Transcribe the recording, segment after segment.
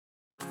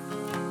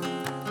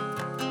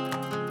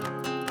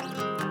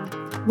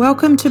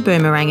Welcome to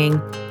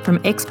Boomeranging, From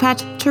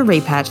Expat to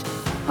Repat,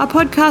 a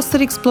podcast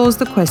that explores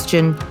the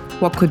question,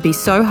 what could be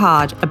so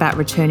hard about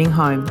returning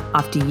home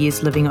after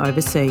years living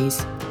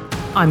overseas?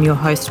 I'm your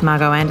host,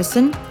 Margot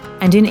Anderson,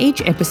 and in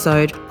each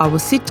episode, I will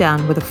sit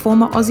down with a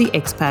former Aussie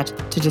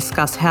expat to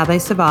discuss how they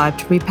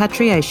survived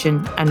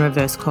repatriation and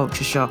reverse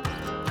culture shock,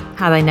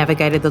 how they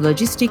navigated the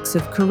logistics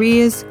of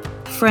careers,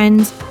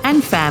 friends,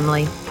 and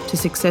family to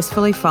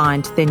successfully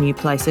find their new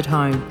place at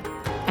home,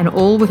 and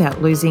all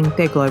without losing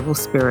their global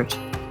spirit.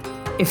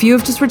 If you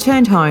have just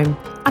returned home,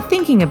 are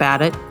thinking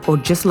about it, or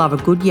just love a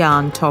good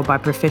yarn told by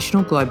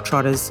professional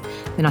globetrotters,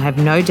 then I have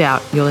no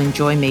doubt you'll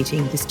enjoy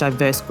meeting this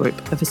diverse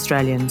group of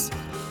Australians.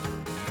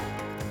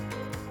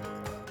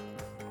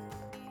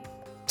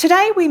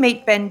 Today we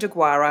meet Ben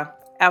DeGuara,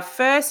 our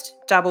first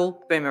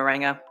double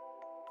boomeranger.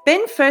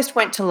 Ben first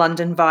went to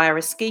London via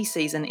a ski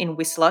season in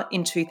Whistler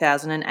in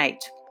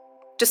 2008.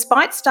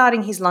 Despite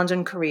starting his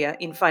London career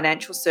in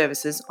financial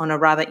services on a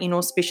rather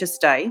inauspicious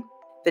day,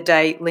 the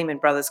day Lehman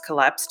Brothers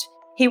collapsed,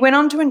 he went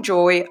on to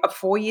enjoy a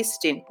 4-year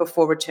stint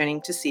before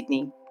returning to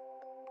Sydney.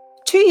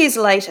 2 years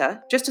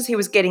later, just as he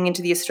was getting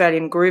into the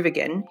Australian groove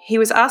again, he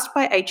was asked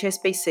by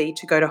HSBC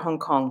to go to Hong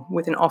Kong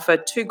with an offer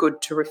too good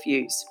to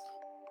refuse.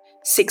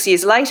 6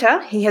 years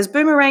later, he has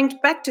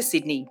boomeranged back to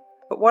Sydney,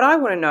 but what I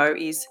want to know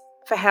is,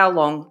 for how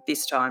long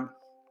this time?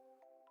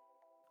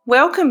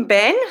 Welcome,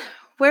 Ben.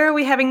 Where are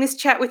we having this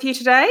chat with you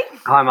today?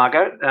 Hi,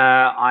 Margot.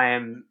 I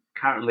am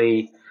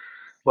currently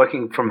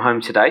working from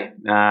home today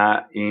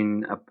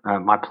in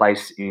my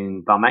place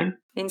in Balmain.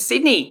 In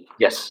Sydney?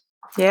 Yes.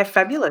 Yeah,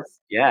 fabulous.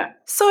 Yeah.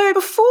 So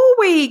before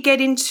we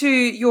get into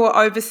your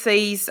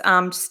overseas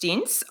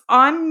stints,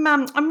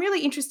 I'm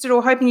really interested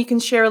or hoping you can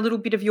share a little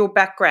bit of your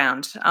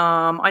background.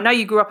 I know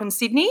you grew up in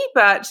Sydney,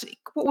 but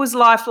what was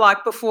life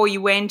like before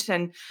you went?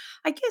 And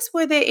I guess,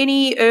 were there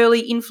any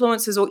early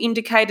influences or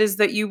indicators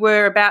that you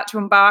were about to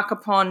embark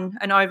upon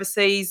an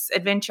overseas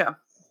adventure?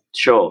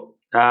 Sure.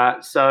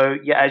 So,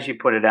 as you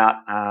pointed out,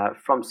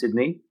 from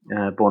Sydney,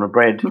 born and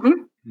bred,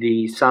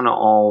 the son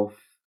of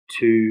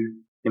two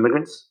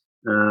immigrants.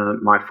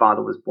 My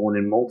father was born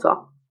in Malta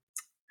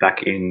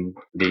back in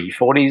the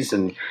 40s,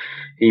 and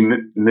he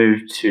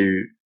moved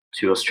to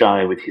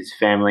Australia with his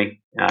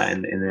family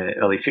in the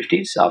early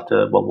 50s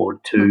after World War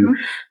II.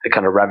 They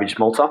kind of ravaged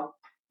Malta.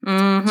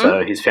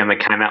 So his family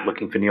came out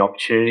looking for new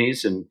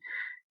opportunities,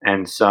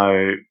 and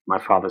so my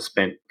father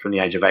spent from the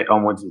age of 8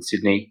 onwards in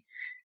Sydney,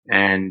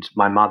 and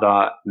my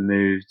mother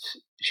moved.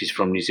 She's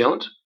from New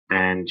Zealand,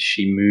 and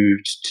she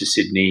moved to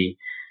Sydney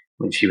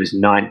when she was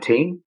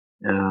 19.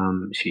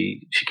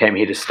 She came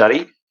here to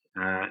study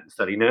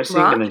nursing,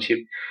 right. And then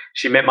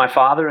she met my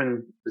father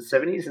in the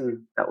 70s,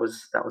 and that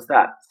was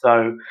that.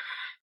 So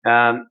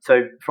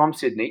from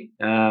Sydney,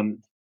 I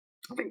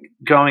think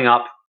growing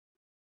up,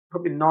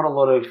 probably not a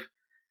lot of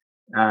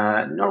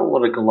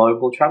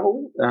global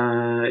travel.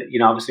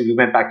 Obviously we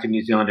went back to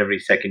New Zealand every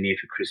second year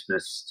for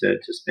Christmas to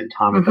spend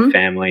time with the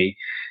family.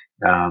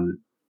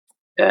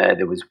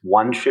 There was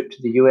one trip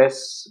to the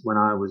US when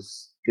I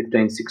was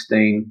 15,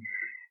 16.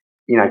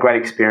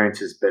 Great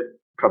experiences, but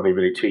probably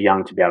really too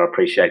young to be able to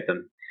appreciate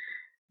them.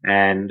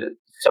 And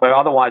so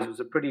otherwise it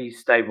was a pretty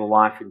stable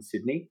life in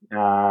Sydney.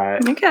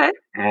 Okay.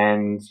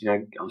 And,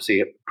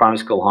 obviously primary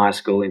school, high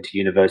school, into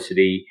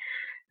university,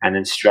 and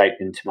then straight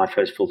into my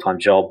first full-time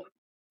job,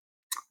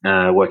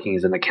 working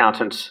as an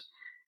accountant,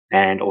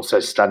 and also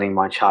studying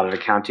my chartered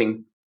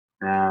accounting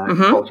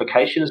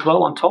qualification as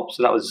well on top.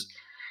 So that was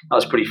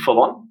pretty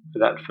full on for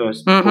that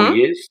first 4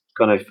 years.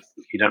 Kind of,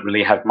 you don't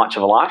really have much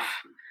of a life.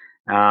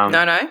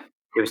 No.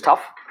 It was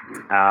tough.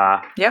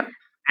 Yep.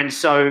 And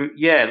so,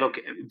 look,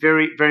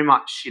 very, very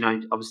much,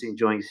 obviously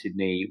enjoying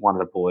Sydney, one of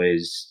the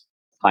boys,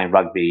 playing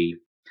rugby,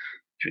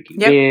 drinking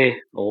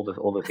beer, all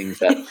the things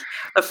that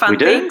the fun we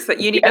do. things that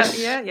uni does.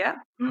 Yeah.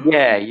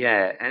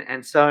 Yeah.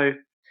 And so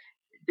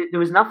there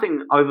was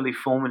nothing overly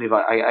formative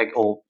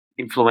or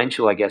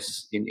influential, I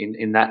guess,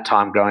 in that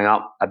time growing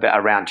up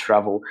around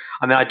travel.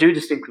 I mean, I do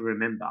distinctly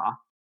remember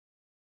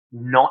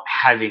not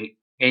having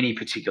any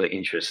particular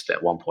interest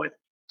at one point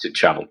to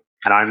travel.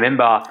 And I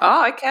remember...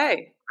 Oh,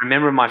 okay. I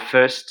remember might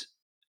have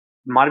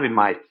been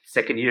my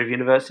second year of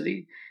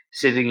university,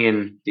 sitting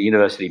in the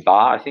university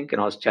bar, I think,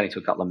 and I was chatting to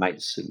a couple of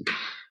mates, and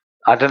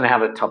I don't know how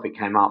the topic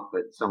came up,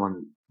 but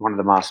one of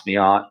them asked me,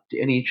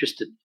 any interest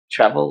to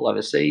travel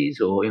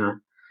overseas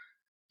or,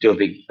 do a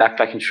big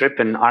backpacking trip?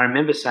 And I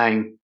remember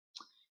saying,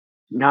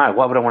 no,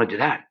 why would I want to do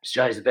that?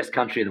 Australia's the best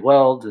country in the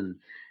world, and,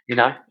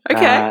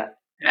 Okay.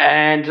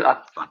 And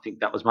I think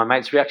that was my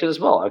mate's reaction as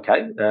well.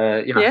 Okay.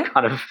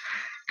 Kind of,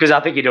 because I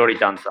think he'd already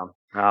done some.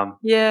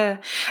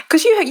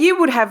 Because you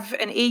would have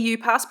an EU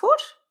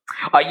passport?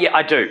 Yeah,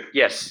 I do.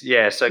 Yes.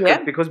 Yeah. So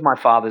because my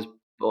father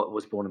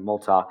was born in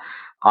Malta,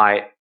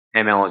 I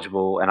am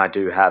eligible, and I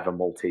do have a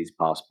Maltese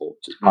passport,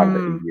 which is part of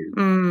the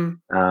EU.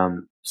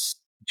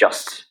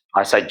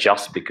 I say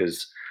just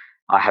because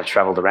I have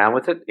travelled around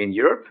with it in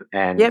Europe,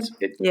 and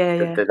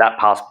that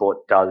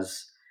passport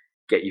does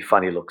get you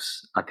funny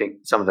looks. I think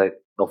some of the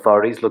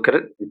authorities look at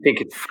it and think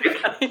it's fake.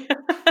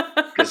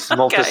 because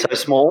Malta's so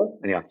small.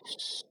 Anyway,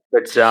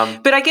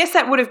 but I guess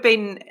that would have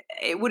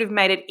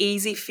made it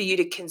easy for you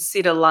to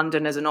consider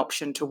London as an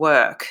option to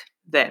work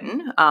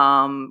then,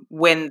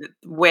 when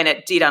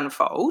it did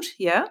unfold.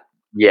 Yeah.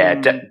 Yeah,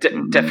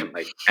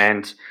 definitely.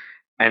 And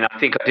I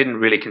think I didn't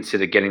really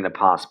consider getting the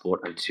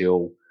passport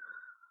until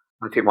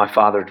I think my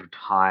father had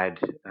retired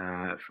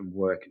from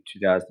work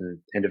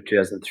in end of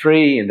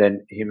 2003, and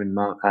then him and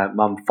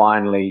mum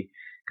finally,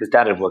 because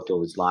Dad had worked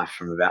all his life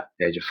from about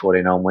the age of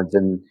 14 onwards,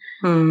 and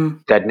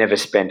they'd never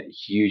spent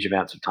huge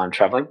amounts of time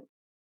travelling.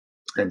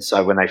 And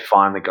so when they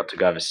finally got to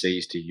go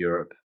overseas to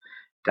Europe,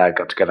 Dad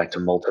got to go back to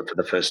Malta for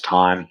the first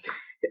time.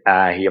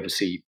 He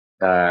obviously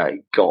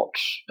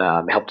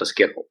helped us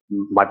get,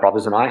 my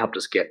brothers and I helped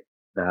us get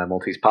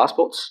Maltese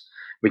passports.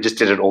 We just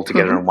did it all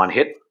together in one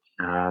hit.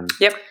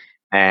 Yep.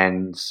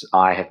 And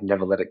I have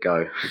never let it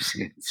go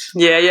since.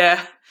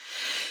 Yeah.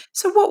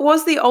 So what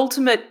was the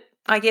ultimate,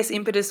 I guess,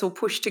 impetus or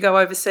push to go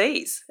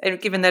overseas?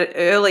 And given that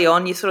early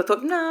on you sort of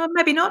thought, no,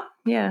 maybe not.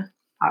 Yeah.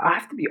 I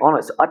have to be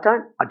honest, I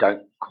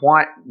don't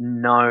quite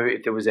know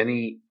if there was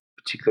any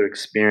particular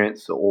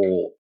experience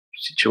or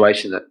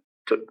situation that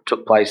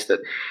took place that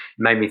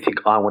made me think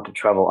I want to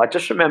travel. I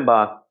just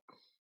remember,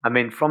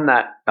 from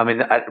that,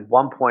 at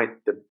one point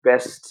the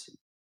best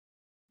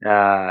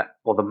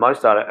or the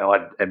most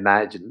I'd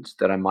imagined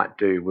that I might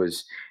do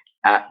was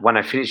when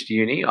I finished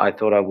uni, I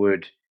thought I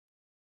would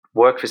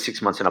work for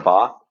 6 months in a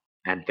bar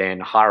and then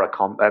buy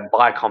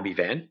a combi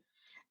van.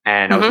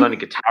 And I was learning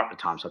guitar at the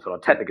time, so I thought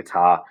I'd take the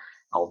guitar,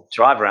 I'll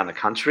drive around the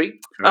country,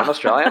 around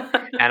Australia,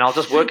 and I'll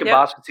just work in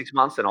bars for 6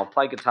 months and I'll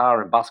play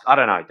guitar and busk. I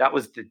don't know. That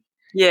was the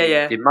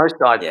most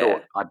I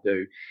thought I'd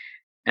do.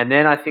 And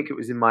then I think it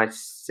was in my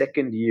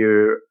second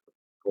year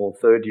or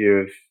third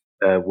year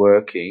of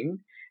working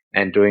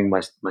and doing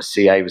my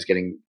CA was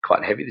getting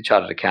quite heavy, the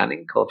Chartered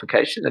Accounting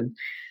qualification. And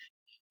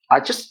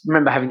I just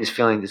remember having this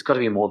feeling there's got to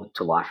be more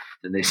to life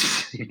than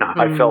this.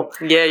 I felt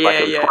like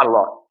it was quite a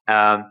lot.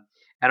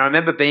 And I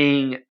remember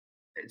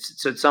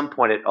so at some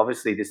point,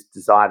 obviously this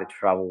desire to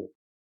travel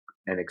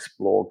and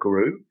explore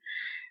grew.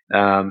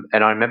 And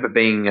I remember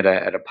being at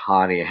a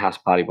party, a house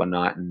party one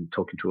night and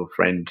talking to a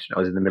friend. I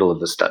was in the middle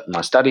of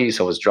my studies.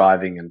 I was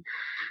driving and,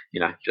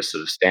 just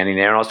sort of standing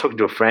there. And I was talking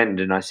to a friend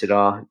and I said,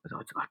 I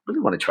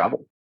really want to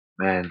travel.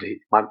 And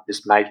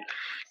this mate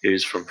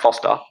who's from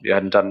Foster, who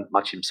hadn't done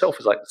much himself,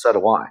 was like, so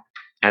do I.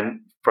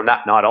 And from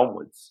that night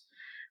onwards,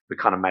 we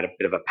kind of made a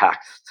bit of a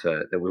pact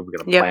that we were going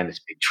to plan this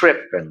big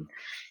trip. And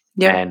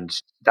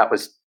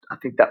I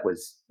think that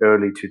was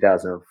early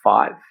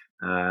 2005,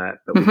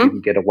 but we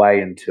didn't get away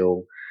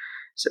until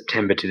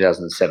September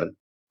 2007.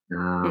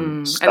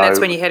 And that's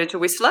when you headed to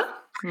Whistler?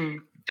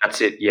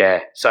 That's it, yeah.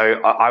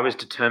 So I was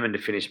determined to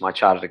finish my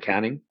Chartered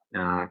Accounting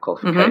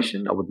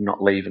qualification. I would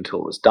not leave until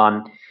it was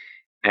done.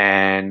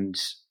 And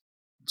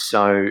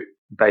so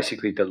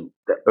basically the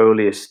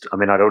earliest,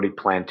 I'd already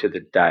planned to the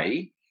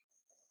day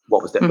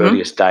what was the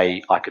earliest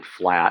day I could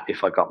fly out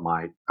if I got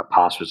a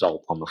pass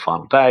result on the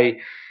final day.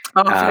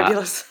 Oh,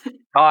 fabulous.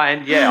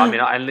 And yeah,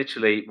 I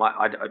literally,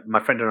 my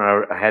friend and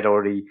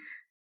I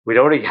we'd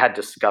already had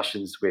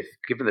discussions with,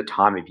 given the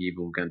time of year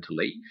we were going to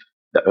leave,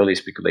 the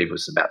earliest we could leave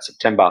was about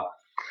September.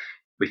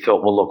 We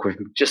thought, well, look, we've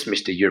just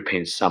missed a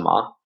European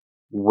summer.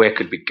 Where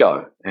could we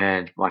go?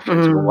 And my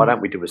friend said, well, why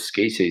don't we do a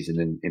ski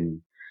season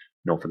in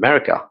North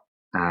America?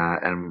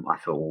 And I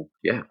thought, well,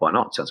 yeah, why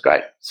not? Sounds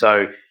great.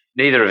 So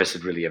neither of us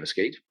had really ever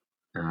skied.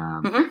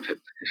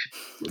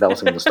 That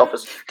wasn't going to stop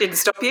us. Didn't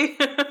stop you?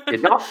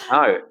 Did not,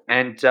 no.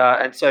 And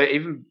so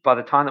even by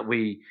the time that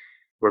we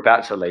were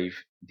about to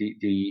leave,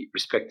 the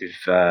respective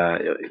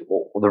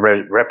or the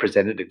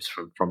representatives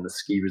from the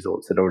ski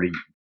resorts had already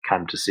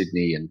come to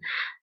Sydney and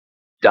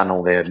done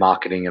all their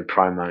marketing and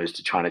promos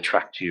to try and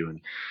attract you.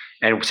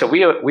 And so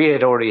we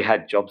had already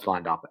had jobs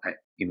lined up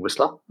in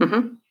Whistler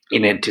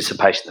in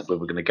anticipation that we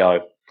were going to go.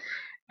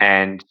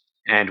 And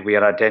we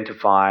had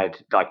identified,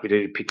 like we'd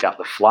already picked out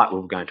the flight we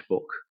were going to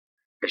book,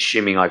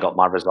 assuming I got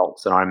my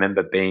results. And I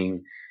remember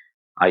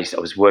I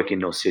was working in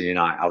North Sydney and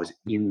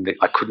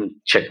I couldn't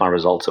check my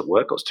results at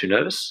work. I was too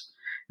nervous.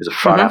 It was a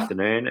Friday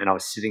afternoon and I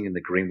was sitting in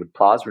the Greenwood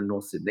Plaza in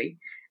North Sydney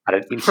at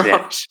an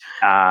internet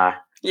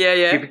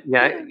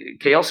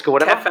kiosk or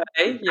whatever.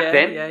 Cafe.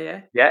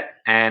 Yeah,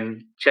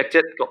 and checked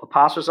it, got the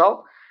pass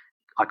result.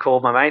 I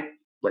called my mate,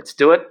 let's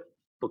do it,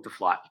 booked the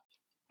flight.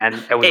 And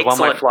it was a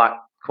one-way flight,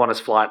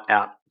 Qantas flight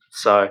out.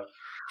 So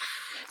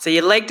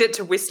you legged it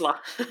to Whistler.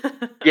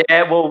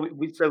 Yeah, well,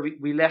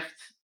 we left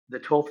the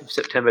 12th of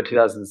September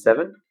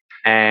 2007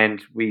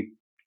 and we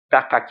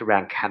backpacked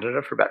around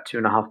Canada for about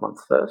 2.5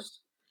 months first.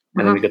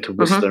 And then we got to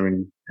Whistler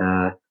in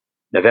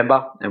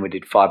November and we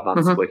did 5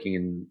 months working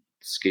in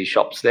ski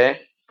shops there.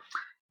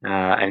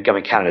 And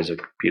Canada is a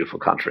beautiful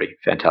country,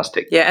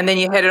 fantastic. Yeah, and then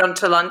you headed on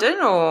to London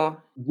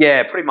or?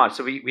 Yeah, pretty much.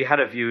 So we had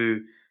a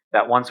view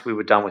that once we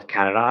were done with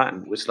Canada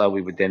and Whistler,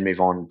 we would then move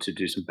on to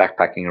do some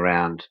backpacking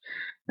around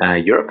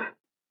Europe.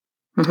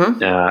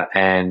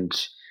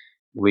 And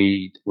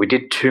we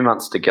did 2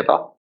 months together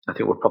I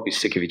think we're probably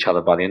sick of each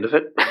other by the end of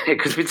it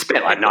because we'd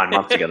spent like 9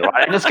 months together,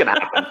 right? And it's going to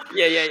happen.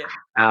 Yeah.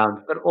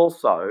 But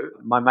also,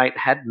 my mate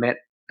had met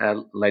a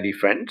lady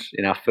friend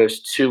in our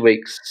first 2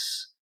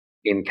 weeks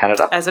in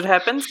Canada. As it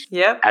happens,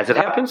 yeah. As it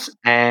happens.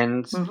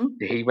 And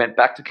he went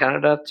back to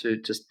Canada to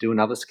just do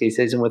another ski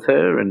season with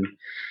her. And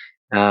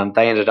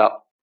they ended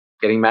up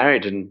getting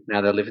married, and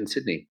now they live in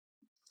Sydney.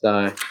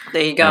 So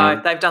there you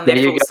go. They've done their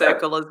full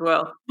circle as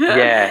well.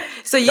 Yeah.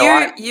 So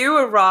you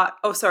arrived.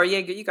 Oh, sorry. Yeah,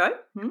 you go.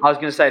 I was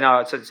going to say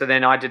no. So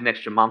then I did an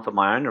extra month on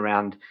my own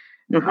around.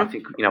 I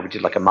think we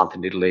did like a month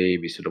in Italy.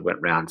 We sort of went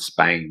around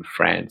Spain,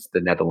 France, the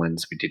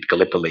Netherlands. We did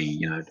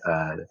Gallipoli.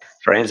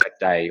 For Anzac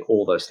Day,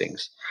 all those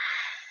things.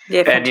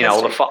 Yeah, and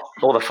all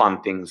the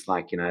fun things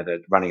like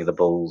the running of the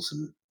bulls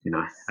and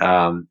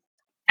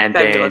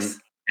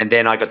and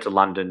then I got to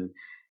London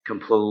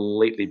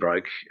completely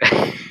broke.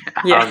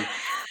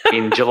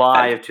 In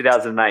July of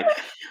 2008.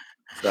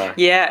 So.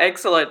 Yeah,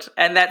 excellent.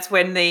 And that's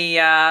when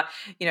the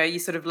you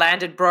sort of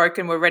landed broke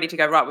and were ready to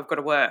go, right, we've got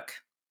to work.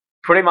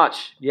 Pretty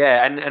much,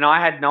 yeah. And I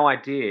had no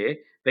idea,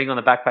 being on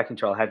the backpacking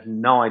trail, I had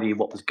no idea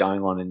what was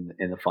going on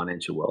in the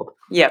financial world.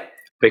 Yep.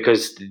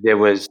 Because there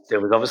was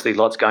obviously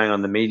lots going on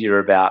in the media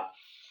about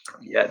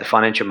the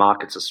financial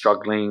markets are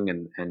struggling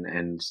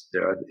and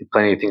there are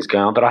plenty of things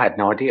going on, but I had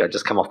no idea. I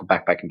just come off the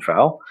backpacking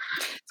trail.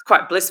 It's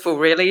quite blissful,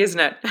 really, isn't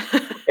it?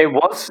 It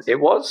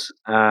was.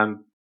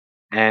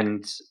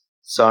 And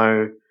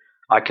so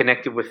I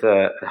connected with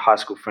a high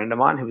school friend of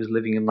mine who was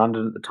living in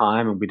London at the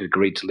time, and we'd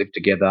agreed to live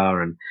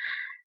together.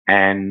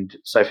 And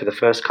so for the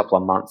first couple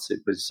of months,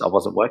 I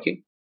wasn't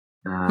working.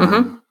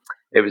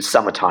 It was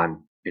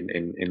summertime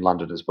in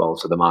London as well,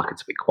 so the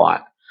market's a bit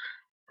quiet.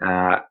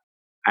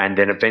 And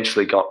then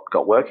eventually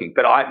got working.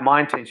 But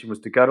my intention was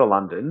to go to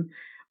London.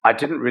 I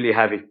didn't really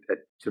have a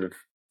sort of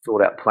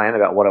thought out plan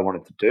about what I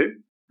wanted to do.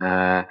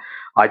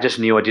 I just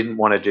knew I didn't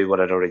want to do what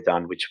I'd already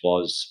done, which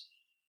was,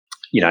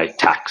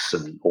 tax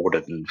and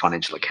audit and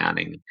financial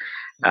accounting.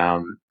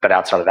 But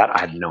outside of that, I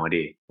had no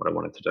idea what I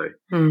wanted to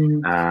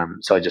do.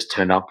 So I just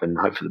turned up and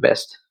hoped for the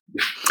best.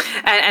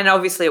 And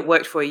obviously it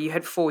worked for you. You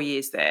had 4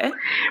 years there.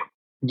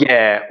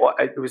 Yeah, well,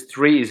 it was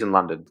 3 years in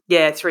London.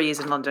 Yeah, 3 years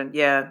in London.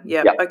 Yeah.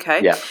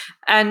 Okay. Yeah.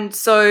 And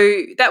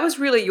so that was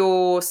really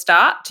your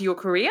start to your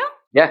career?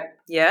 Yeah.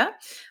 Yeah.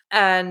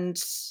 And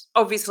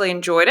obviously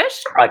enjoyed it?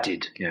 I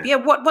did, yeah. Yeah,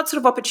 what sort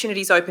of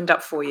opportunities opened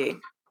up for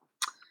you?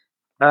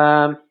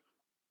 I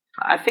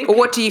think... Or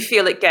what do you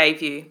feel it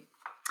gave you?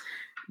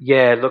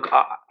 Yeah, look,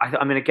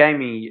 I mean, it gave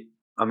me,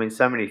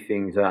 so many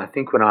things. I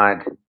think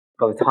by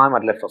the time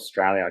I'd left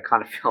Australia, I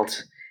kind of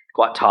felt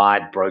quite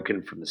tired,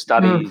 broken from the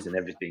studies and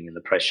everything and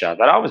the pressure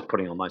that I was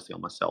putting on mostly on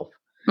myself.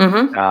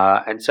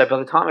 And so by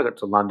the time I got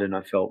to London,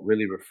 I felt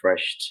really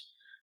refreshed,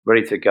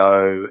 ready to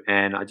go,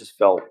 and I just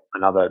felt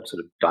another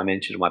sort of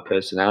dimension of my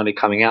personality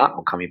coming out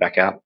or coming back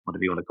out,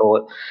 whatever you want to call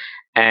it.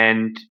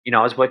 And,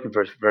 I was working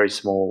for a very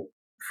small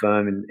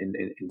firm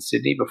in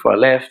Sydney before I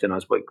left, and I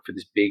was working for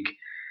this big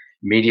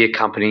media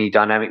company,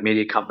 dynamic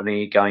media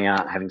company, going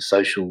out and having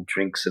social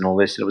drinks and all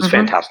this. And it was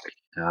fantastic.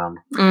 And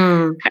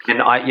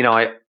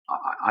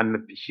I'm a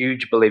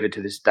huge believer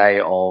to this day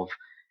of,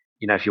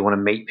 if you want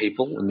to meet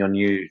people in your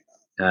new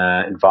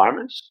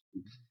environment,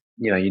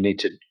 you need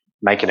to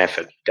make an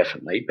effort,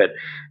 definitely. But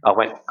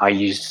I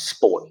used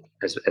sport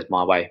as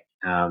my way.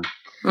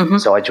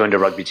 So I joined a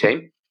rugby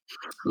team,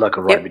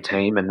 local rugby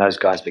team, and those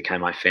guys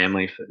became my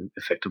family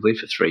effectively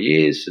for 3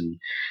 years, and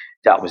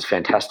that was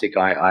fantastic.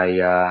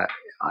 I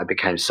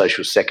became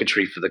social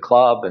secretary for the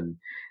club, and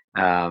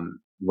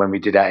when we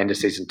did our end of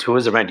season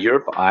tours around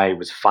Europe, I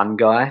was fun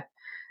guy.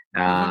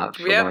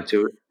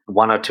 For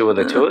one or two of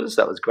the tours.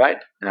 That was great.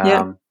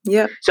 So,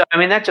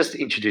 that just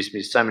introduced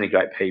me to so many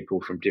great people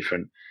from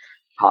different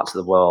parts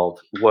of the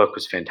world. Work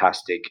was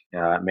fantastic,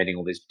 meeting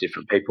all these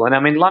different people.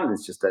 And,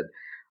 London's just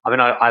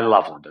I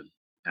love London.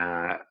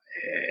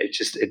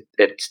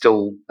 It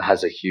still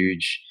has a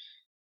huge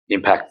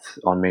impact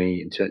on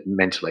me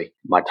mentally,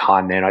 my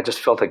time there. And I just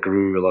felt I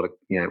grew a lot of,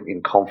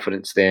 in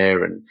confidence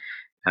there. And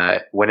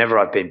whenever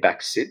I've been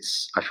back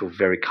since, I feel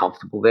very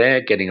comfortable there,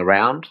 getting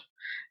around.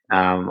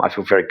 I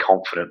feel very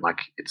confident, like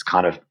it's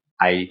kind of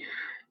a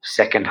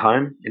second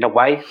home in a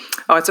way.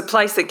 Oh, it's a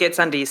place that gets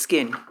under your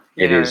skin.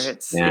 It is.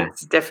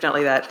 It's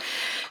definitely that.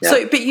 Yeah.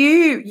 So, but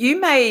you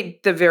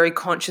made the very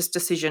conscious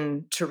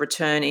decision to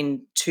return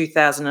in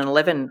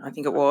 2011, I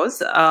think it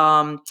was.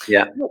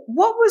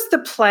 What was the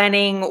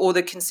planning or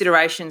the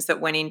considerations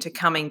that went into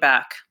coming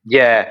back?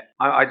 Yeah,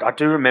 I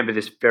do remember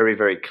this very,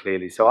 very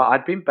clearly. So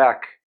I'd been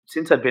back.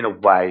 Since I'd been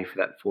away for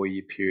that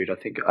 4-year period, I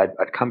think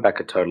I'd come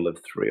back a total of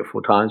 3 or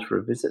 4 times for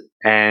a visit.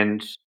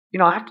 And,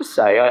 I have to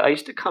say, I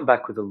used to come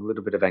back with a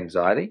little bit of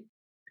anxiety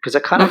because I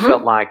kind of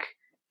felt like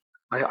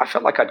I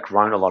felt like I'd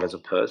grown a lot as a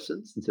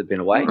person since I'd been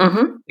away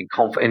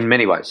in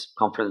many ways,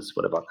 confidence,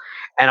 whatever.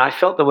 And I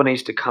felt that when I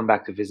used to come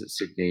back to visit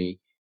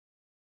Sydney,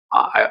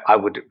 I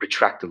would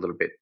retract a little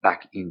bit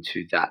back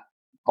into that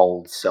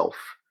old self.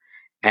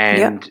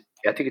 And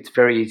I think it's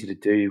very easy to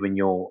do when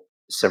you're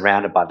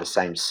surrounded by the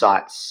same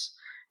sights.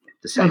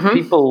 The same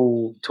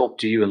people talk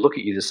to you and look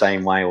at you the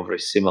same way or very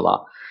similar.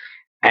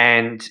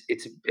 And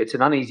it's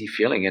an uneasy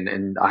feeling,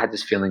 and I had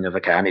this feeling of,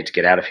 okay, I need to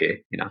get out of here,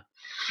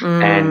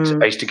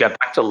 And I used to go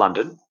back to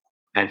London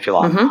and feel,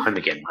 I'm home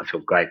again. I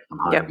feel great. I'm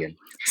home again.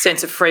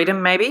 Sense of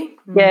freedom, maybe.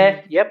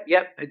 Yeah, yep,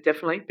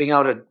 definitely being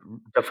able to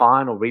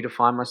define or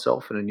redefine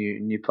myself in a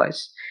new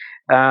place.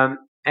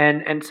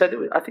 And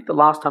so I think the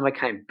last time I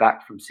came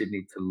back from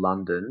Sydney to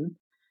London,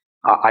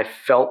 I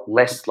felt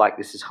less like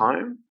this is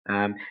home.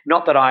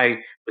 Not that I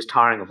was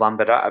tiring of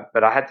London,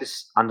 but I had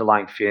this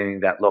underlying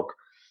feeling that, look,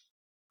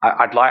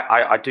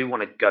 I do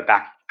want to go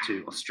back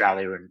to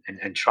Australia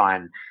and try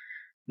and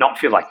not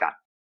feel like that.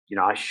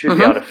 I should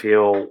be able to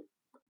feel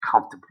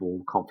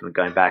comfortable, confident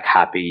going back,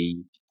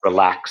 happy,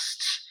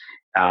 relaxed,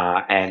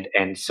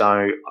 and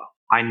so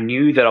I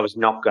knew that I was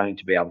not going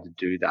to be able to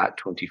do that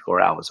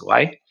 24 hours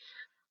away.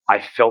 I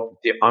felt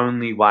the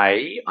only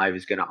way I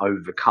was going to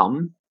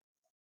overcome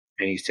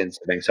any sense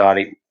of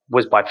anxiety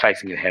was by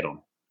facing it head on.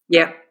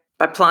 Yeah,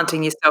 by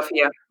planting yourself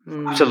here.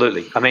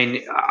 Absolutely. I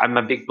mean, I'm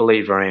a big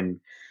believer in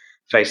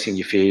facing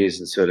your fears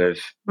and sort of,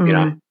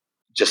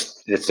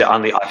 just it's the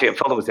only. I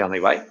felt it was the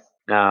only way.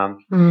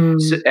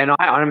 And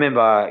I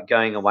remember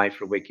going away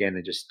for a weekend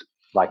and just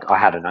like I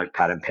had a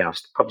notepad and pen. I've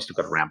probably still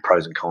got around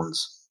pros and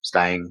cons,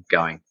 staying,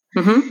 going.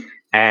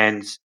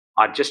 And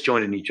I just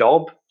joined a new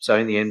job. So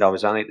in the end, I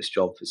was only at this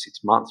job for 6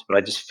 months, but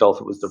I just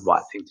felt it was the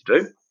right thing to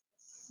do.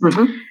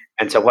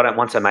 And so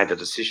once I made the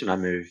decision, I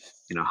moved,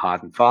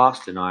 hard and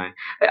fast. And I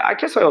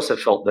guess I also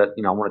felt that,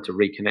 I wanted to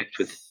reconnect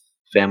with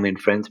family and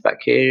friends back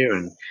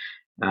here.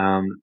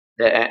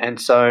 And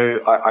so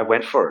I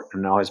went for it.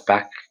 And I was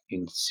back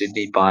in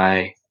Sydney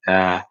by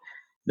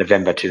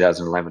November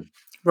 2011.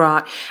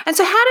 Right. And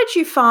so how did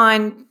you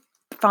find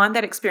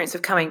that experience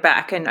of coming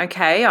back and,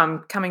 okay, I'm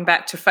coming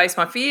back to face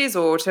my fears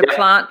or to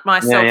plant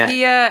myself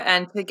here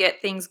and to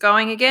get things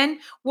going again?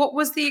 What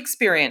was the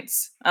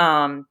experience,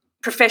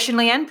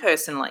 professionally and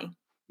personally?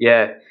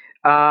 Yeah,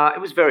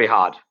 it was very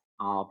hard,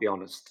 I'll be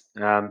honest.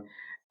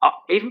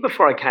 Even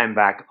before I came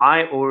back,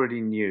 I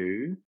already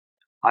knew,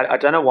 I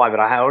don't know why, but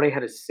I already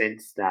had a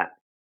sense that,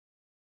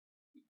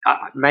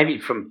 maybe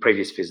from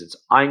previous visits,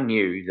 I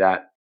knew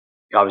that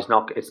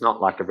it's not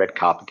like the red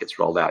carpet gets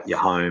rolled out your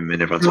home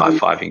and everyone's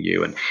high-fiving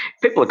you and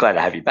people are glad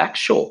to have you back,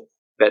 sure.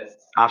 But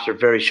after a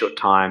very short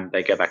time,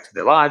 they go back to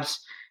their lives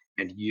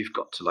and you've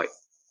got to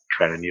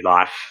create a new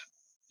life.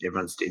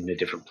 Everyone's in a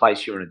different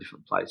place. You're in a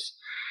different place.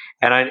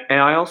 And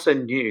I also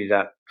knew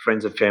that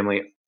friends and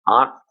family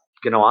aren't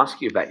going to ask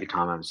you about your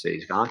time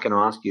overseas. Aren't going to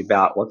ask you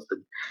about what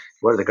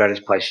are the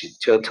greatest places.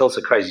 Tell us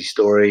a crazy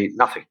story.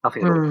 Nothing at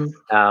all.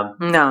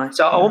 No.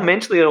 So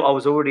mentally, I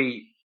was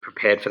already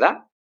prepared for that.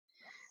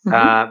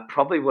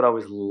 Probably what I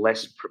was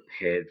less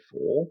prepared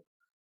for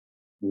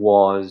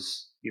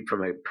was,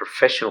 from a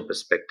professional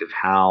perspective,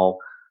 how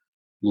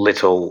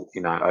little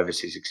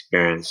overseas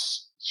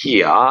experience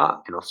here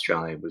in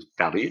Australia was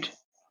valued.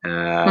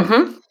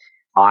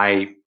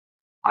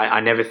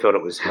 I never thought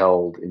it was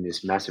held in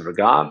this massive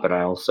regard, but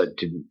I also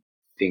didn't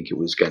think it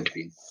was going to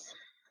be,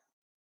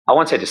 I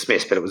won't say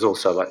dismissed, but it was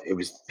also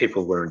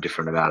people were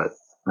indifferent about it.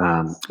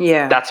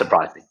 That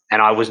surprised me,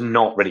 and I was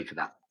not ready for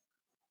that.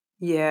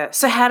 Yeah.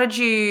 So how did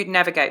you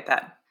navigate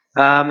that?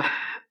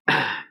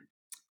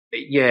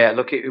 Yeah,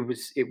 look, it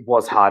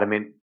was hard. I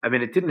mean,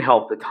 it didn't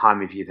help the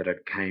time of year that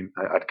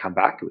I'd come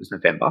back. It was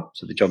November,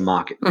 so the job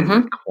market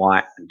went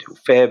quiet until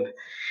Feb.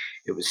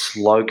 It was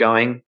slow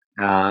going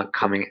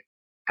coming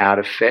out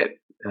of Feb.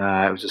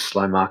 It was a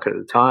slow market at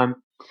the time,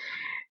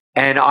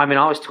 and I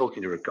was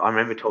I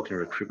remember talking to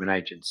recruitment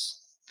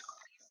agents,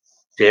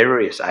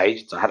 various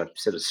agents. I had a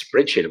sort of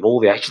spreadsheet of all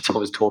the agents I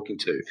was talking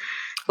to.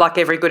 Like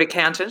every good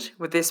accountant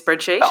with this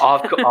spreadsheet.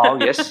 Oh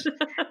yes,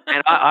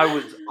 and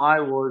I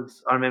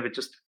remember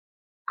just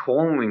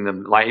calling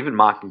them, even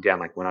marking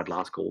down when I'd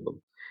last called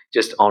them,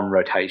 just on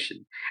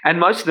rotation. And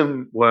most of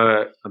them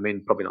were,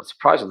 probably not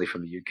surprisingly,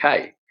 from the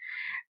UK.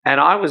 And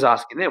I was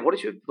asking them,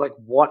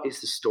 what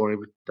is the story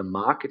with the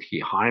market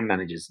here, hiring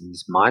managers and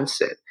this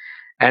mindset?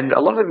 And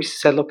a lot of them used to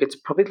say, look, it's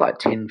probably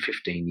 10,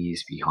 15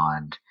 years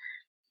behind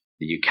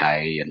the UK,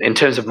 and in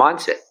terms of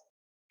mindset,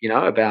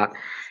 about,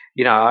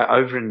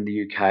 over in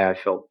the UK, I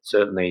felt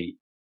certainly,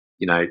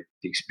 the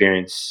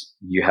experience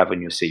you have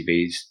on your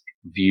CVs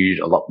viewed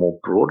a lot more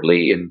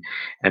broadly, and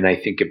they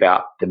think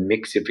about the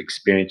mix of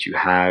experience you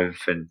have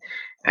and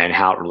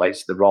how it relates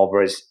to the role.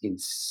 Whereas in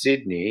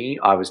Sydney,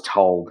 I was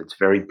told it's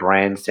very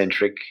brand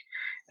centric,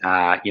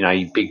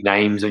 big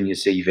names on your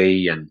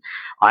CV, and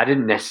I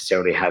didn't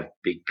necessarily have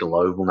big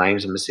global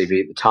names on my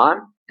CV at the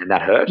time, and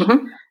that hurt.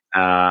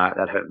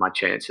 That hurt my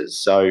chances.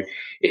 So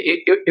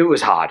it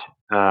was hard.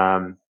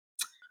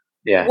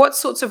 Yeah. What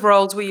sorts of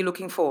roles were you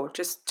looking for,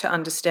 just to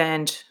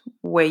understand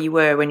where you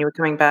were when you were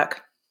coming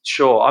back?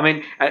 Sure.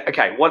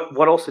 Okay.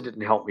 What also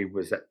didn't help me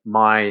was that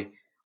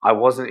I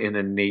wasn't in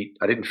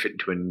I didn't fit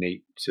into a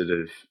neat sort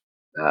of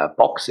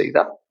box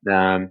either.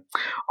 I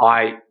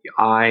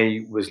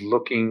was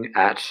looking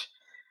at,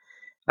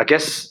 I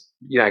guess,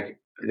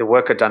 the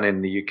work I'd done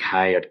in the UK.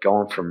 I'd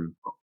gone from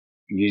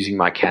using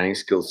my accounting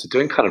skills to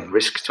doing kind of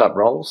risk type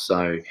roles,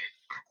 so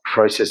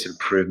process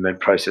improvement,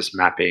 process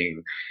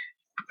mapping,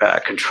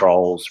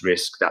 controls,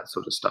 risk, that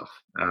sort of stuff.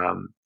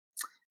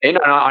 And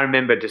I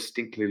remember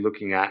distinctly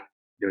looking at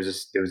there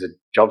was a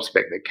job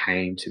spec that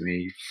came to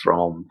me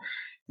from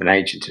an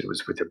agent. It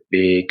was with a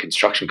big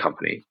construction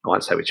company. I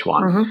won't say which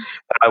one. Mm-hmm.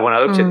 But when I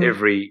looked at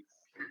every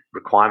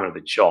requirement of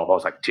the job, I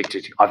was like, tick,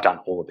 tick, tick. I've done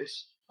all of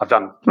this. I've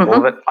done all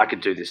of it. I could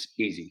do this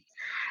easy.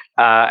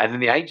 And then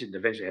the agent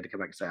eventually had to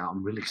come back and say,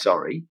 I'm really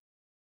sorry.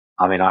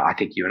 I mean, I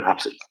think you're an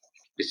absolute,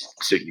 this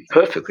suit you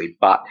perfectly,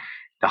 but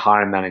the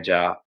hiring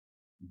manager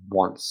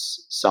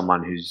wants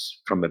someone who's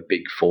from a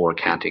big four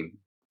accounting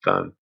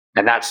firm.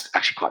 And that's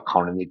actually quite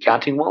common in the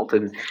accounting world.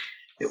 And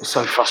it was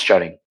so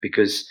frustrating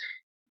because,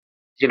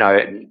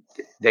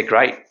 they're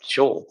great,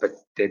 sure, but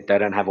they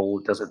don't have all.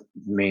 It doesn't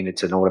mean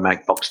it's an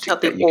automatic box tick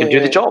that you can do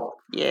the job.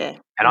 Yeah.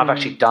 And I've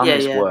actually done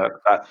this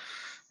work. But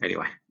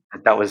anyway,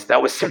 that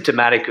was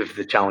symptomatic of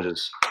the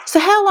challenges.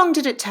 So how long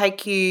did it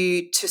take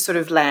you to sort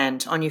of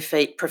land on your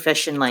feet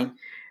professionally?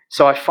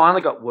 So I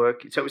finally got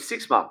work. So it was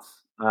 6 months.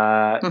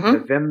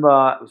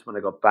 November was when I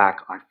got back.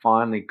 I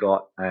finally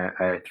got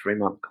a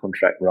 3-month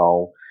contract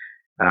role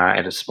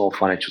at a small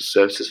financial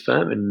services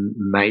firm in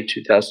May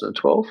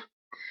 2012.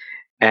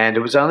 And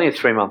it was only a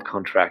 3-month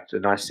contract.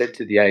 And I said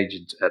to the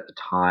agent at the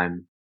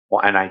time,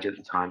 or an agent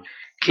at the time,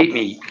 keep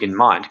me in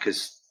mind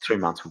because 3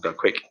 months will go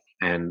quick.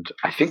 And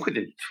I think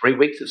within 3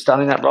 weeks of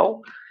starting that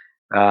role,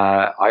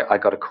 I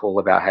got a call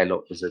about, hey,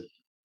 look, there's a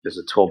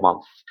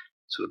 12-month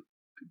sort of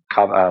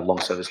cover,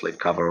 long service leave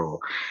cover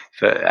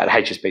at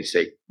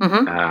HSBC.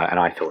 And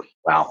I thought,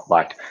 wow,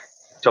 like,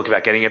 talk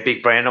about getting a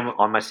big brand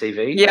on my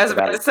CV. Yeah, that's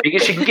about as big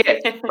as you can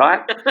get,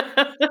 right?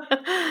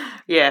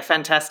 Yeah,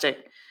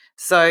 fantastic.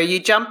 So you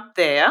jumped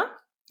there.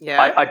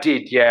 Yeah, I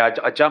did. Yeah,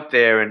 I jumped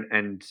there,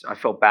 and I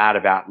felt bad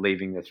about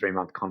leaving the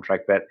 3-month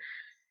contract, but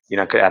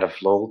out of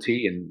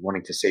loyalty and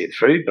wanting to see it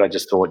through. But I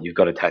just thought you've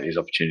got to take these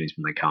opportunities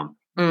when they come.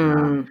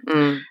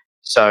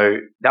 So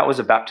that was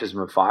a baptism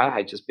of fire.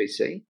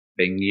 HSBC,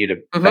 being new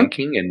to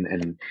banking,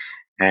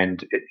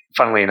 and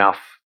funnily enough,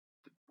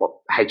 what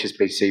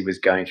HSBC was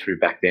going through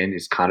back then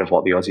is kind of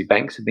what the Aussie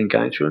banks have been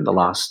going through in the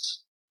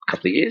last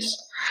couple of years.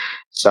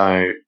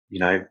 So,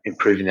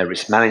 improving their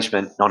risk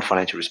management,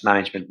 non-financial risk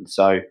management. And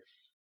so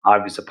I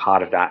was a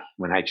part of that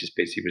when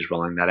HSBC was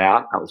rolling that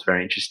out. That was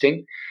very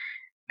interesting.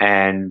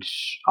 And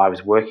I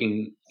was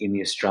working in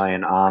the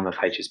Australian arm of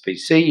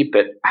HSBC,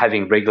 but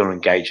having regular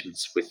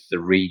engagements with the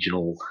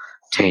regional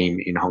team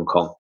in Hong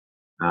Kong.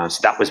 So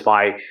that was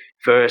my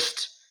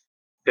first.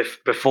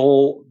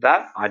 Before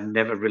that, I'd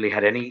never really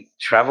had any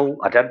travel.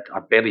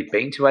 I'd barely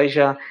been to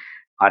Asia.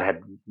 I'd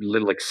had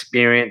little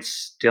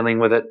experience dealing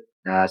with it,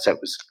 so it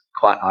was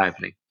quite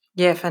eye-opening.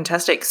 Yeah,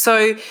 fantastic.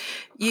 So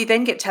you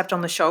then get tapped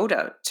on the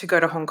shoulder to go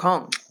to Hong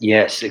Kong.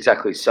 Yes,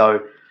 exactly. So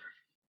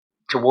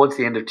towards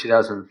the end of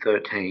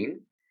 2013,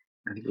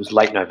 I think it was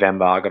late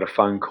November, I got a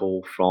phone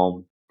call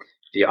from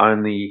the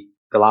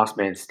last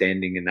man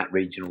standing in that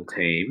regional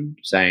team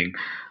saying,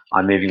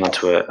 I'm moving on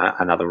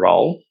to another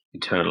role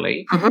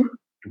internally.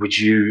 Would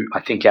you,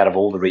 I think out of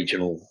all the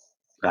regional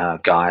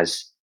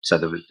guys, so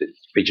the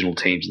regional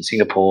teams in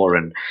Singapore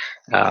and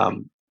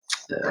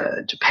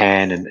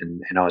Japan,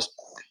 and I was,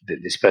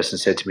 this person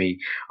said to me,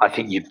 I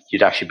think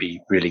you'd actually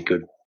be really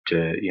good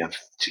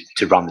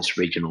to run this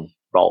regional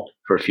role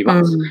for a few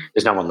months.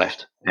 There's no one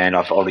left, and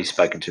I've already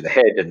spoken to the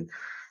head and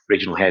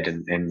regional head,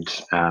 and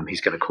he's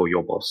going to call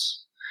your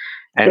boss.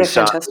 And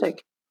so,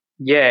 fantastic.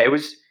 Yeah, it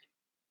was.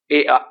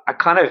 I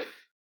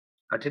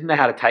didn't know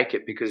how to take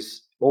it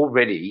because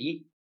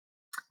already,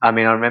 I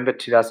remember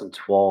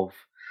 2012.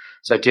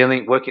 So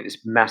working at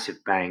this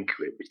massive bank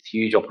with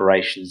huge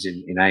operations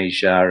in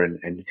Asia,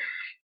 and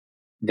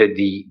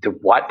the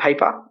white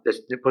paper,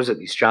 the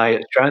Australia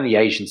the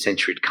Asian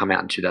Century had come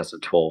out in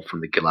 2012 from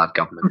the Gillard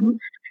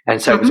government.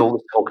 And so it was all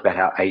this talk about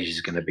how Asia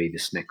is going to be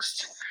this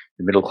next,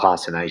 the middle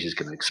class in Asia is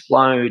going to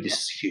explode, this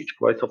is huge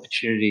growth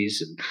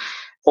opportunities. And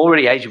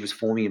already Asia was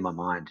forming in my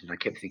mind. And I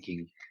kept thinking,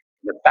 in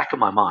the back of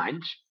my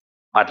mind,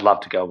 I'd love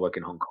to go work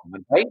in Hong Kong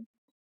one day,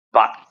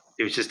 but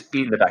it was just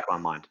in the back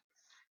of my mind.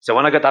 So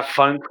when I got that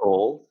phone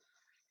call,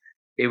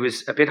 it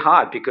was a bit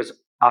hard because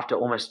after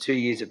almost 2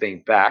 years of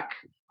being back,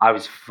 I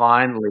was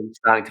finally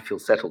starting to feel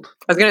settled.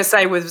 I was going to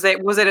say, was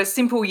it a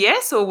simple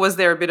yes, or was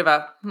there a bit of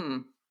a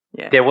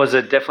Yeah. There was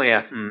definitely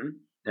a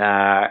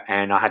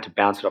and I had to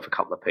bounce it off a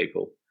couple of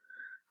people.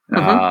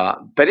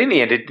 But in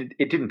the end,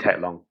 it didn't take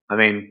long.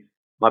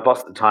 My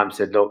boss at the time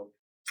said, look,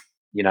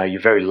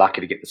 you're very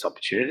lucky to get this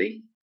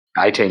opportunity.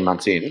 18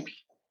 months in,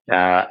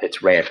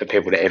 it's rare for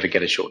people to ever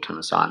get a short-term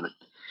assignment.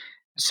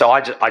 So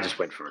I just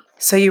went for it.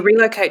 So you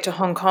relocate to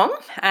Hong Kong,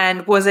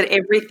 and was it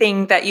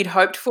everything that you'd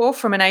hoped for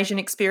from an Asian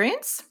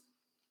experience?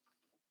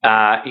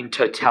 In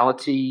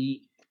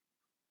totality,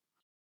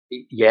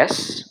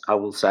 yes, I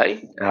will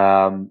say.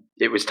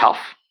 It was tough.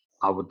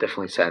 I would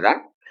definitely say that.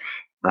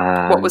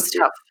 What was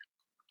tough?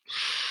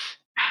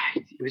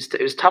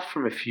 It was tough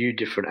from a few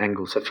different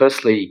angles. So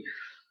firstly,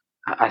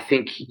 I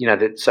think,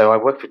 so I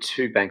worked for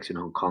 2 banks in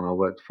Hong Kong. I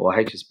worked for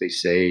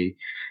HSBC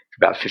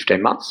for about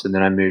 15 months, and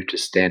then I moved to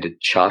Standard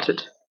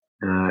Chartered.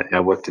 I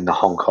worked in the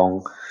Hong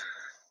Kong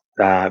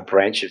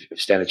branch of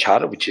Standard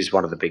Chartered, which is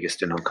one of the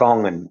biggest in Hong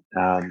Kong, and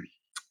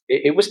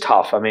it was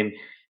tough. I mean,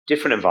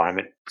 different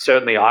environment.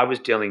 Certainly, I was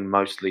dealing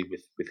mostly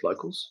with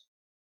locals,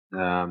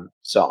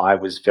 so I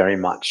was very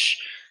much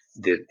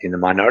in the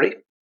minority,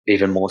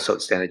 even more so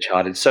at Standard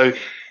Chartered. So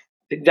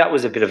that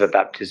was a bit of a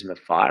baptism of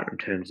fire in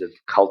terms of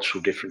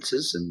cultural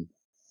differences and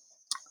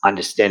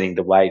understanding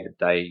the way that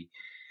they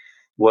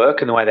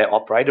work and the way they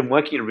operate, and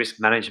working in risk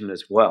management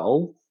as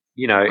well.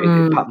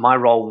 My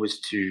role was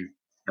to,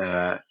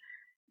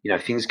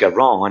 things go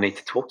wrong. I need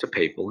to talk to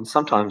people, and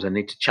sometimes I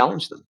need to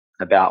challenge them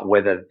about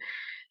whether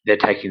they're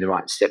taking the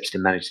right steps to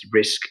manage the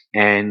risk.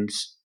 And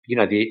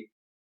the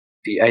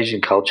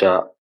Asian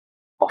culture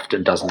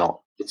often doesn't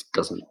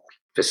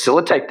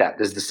facilitate that.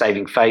 There's the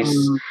saving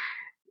face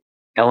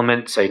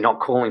element, so you're not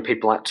calling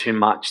people out too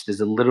much.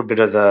 There's a little bit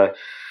of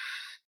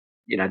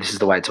this is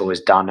the way it's always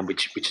done, and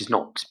which is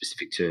not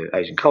specific to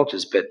Asian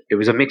cultures, but it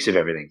was a mix of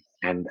everything.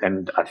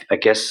 And I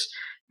guess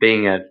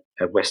being a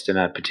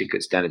Westerner, particularly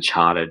at Standard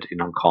Chartered in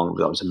Hong Kong,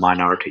 I was a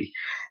minority,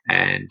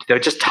 and they were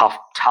just tough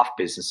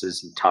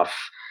businesses and tough,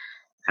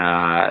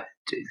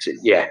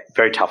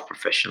 very tough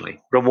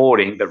professionally,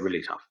 rewarding but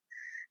really tough.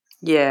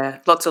 Yeah,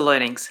 lots of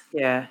learnings.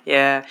 Yeah.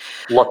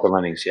 Lots of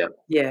learnings, yeah.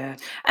 Yeah.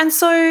 And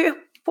so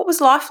what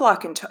was life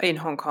like in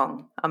Hong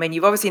Kong? I mean,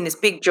 you've obviously in this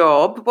big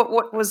job.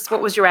 What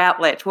was your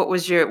outlet? What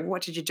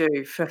did you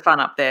do for fun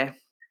up there?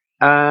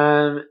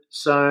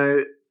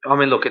 So I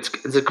mean, look,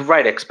 it's a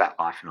great expat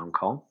life in Hong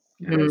Kong.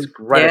 It's a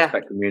great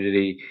expat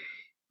community,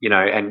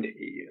 and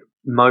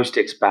most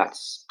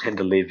expats tend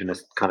to live in a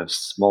kind of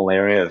small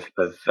area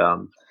of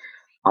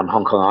on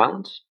Hong Kong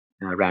Island,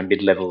 around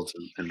mid levels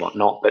and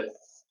whatnot. But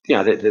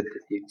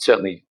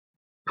certainly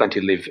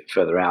plenty live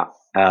further out.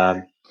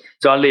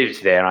 So I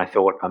lived there, and I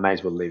thought I may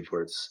as well live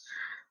where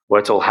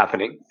it's all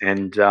happening.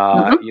 And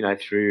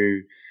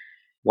through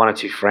one or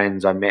two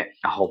friends, I met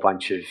a whole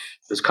bunch of.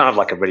 It was kind of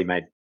like a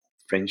ready-made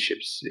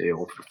friendships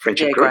or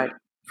friendship group. Great.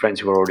 Friends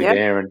who were already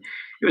there, and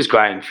it was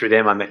great. And through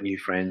them, I met new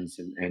friends,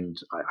 and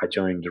I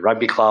joined a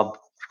rugby club,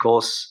 of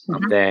course,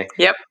 up there.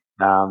 Yep.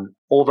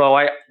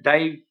 Although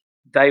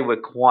they were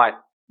quite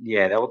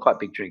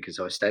big drinkers,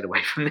 so I stayed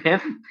away from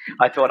them.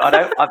 I thought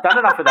I've done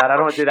enough of that. I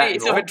don't want to do that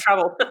anymore. You're in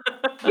trouble.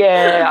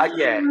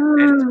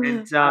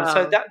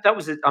 So that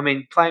was it. I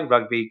mean, playing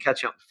rugby,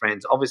 catching up with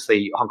friends.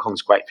 Obviously, Hong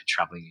Kong's great for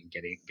travelling and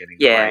getting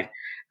away.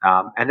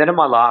 And then in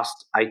my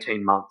last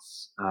 18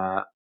 months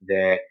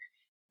there,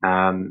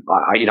 I'm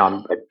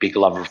a big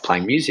lover of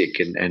playing music,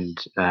 and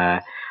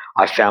I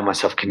found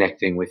myself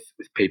connecting with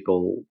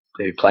people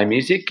who play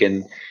music,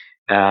 and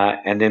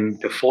then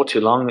before too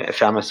long, I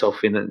found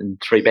myself in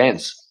 3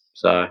 bands.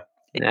 So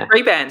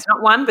 3 bands,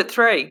 not 1 but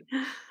 3.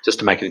 Just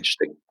to make it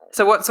interesting.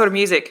 So what sort of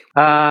music?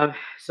 All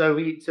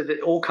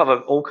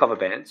cover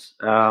bands.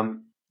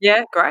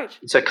 Yeah, great.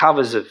 So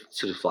covers of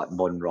sort of like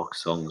modern rock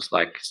songs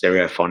like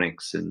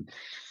Stereophonics and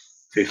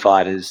Foo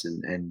Fighters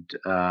and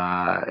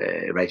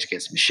Rage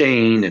Against the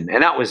Machine, and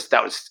that was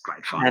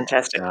great fun.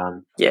 Fantastic.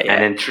 And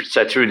then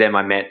through them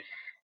I met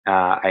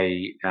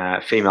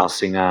a female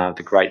singer with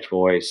a great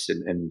voice,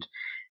 and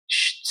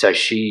so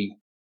she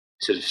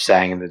sort of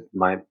sang, and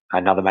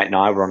another mate and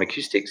I were on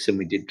acoustics, and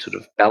we did sort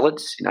of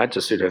ballads,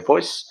 to suit her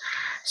voice,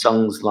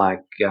 songs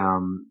like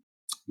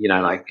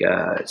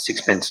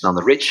Sixpence None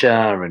the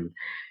Richer, and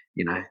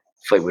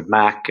Fleetwood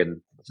Mac,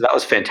 and so that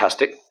was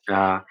fantastic.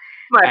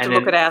 Might have to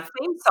look at our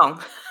theme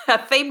song, our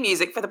theme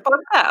music for the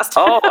podcast.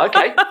 Oh,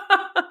 okay.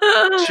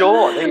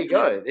 Sure, there you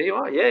go. There you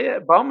are. Yeah,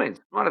 by all means.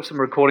 Might have some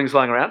recordings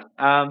lying around.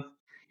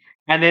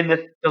 And then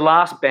the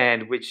last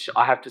band, which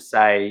I have to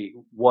say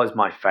was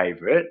my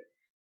favourite,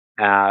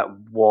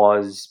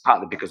 was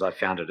partly because I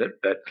founded it,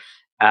 but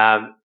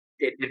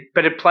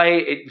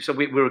So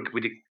we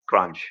did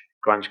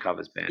grunge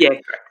covers band. Yeah,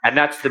 and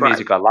that's the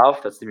music I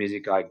love. That's the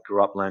music I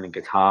grew up learning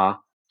guitar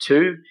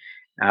to.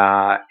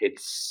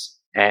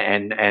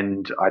 And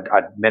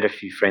I'd met a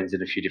few friends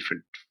in a few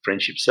different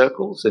friendship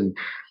circles, and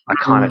I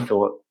kind of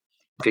thought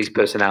these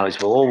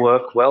personalities will all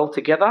work well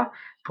together.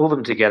 Pull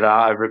them together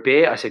over a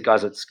beer. I said,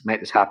 guys, let's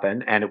make this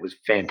happen, and it was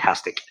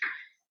fantastic.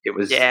 It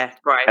was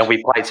great. And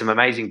we played some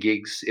amazing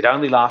gigs. It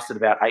only lasted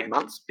about 8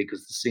 months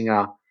because the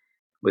singer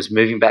was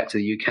moving back to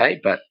the UK,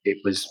 but it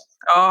was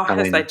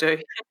as they do.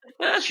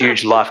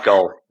 Huge life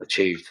goal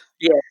achieved.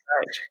 Yeah,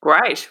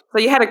 great. So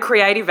you had a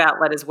creative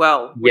outlet as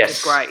well, which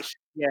is great.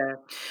 Yeah.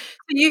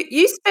 So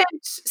you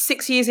spent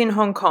 6 years in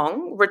Hong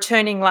Kong,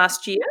 returning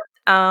last year.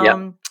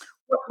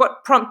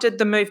 What prompted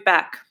the move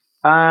back?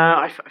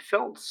 I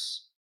felt.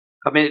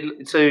 Look,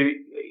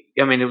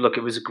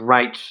 it was a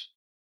great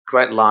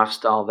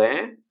lifestyle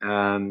there.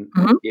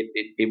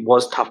 It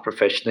was tough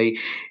professionally.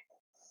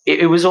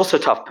 It was also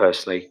tough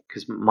personally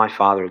because my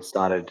father had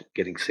started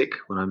getting sick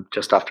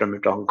just after I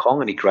moved to Hong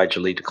Kong, and he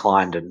gradually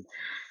declined and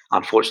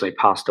unfortunately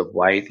passed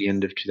away at the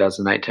end of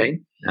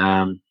 2018.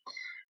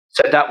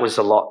 So that was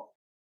a lot,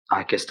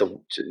 I guess,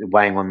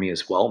 weighing on me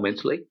as well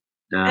mentally.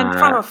 And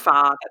from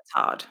afar, that's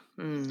hard.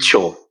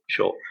 Sure.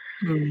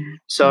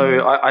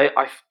 So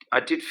I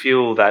did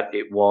feel that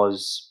it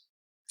was,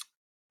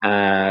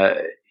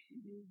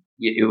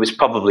 it was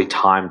probably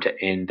time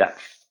to end that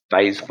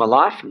phase of my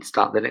life and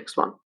start the next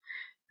one.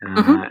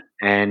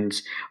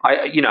 And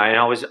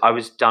I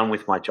was done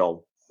with my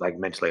job. Like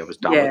mentally, I was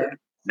done with it.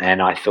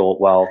 And I thought,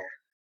 well,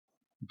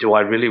 do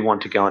I really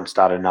want to go and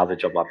start another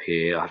job up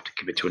here? I have to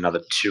commit to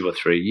another 2 or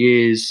 3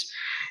 years.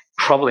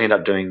 Probably end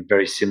up doing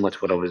very similar to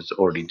what I was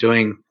already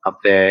doing up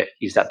there.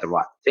 Is that the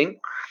right thing?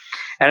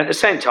 And at the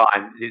same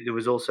time, it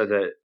was also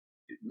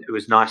it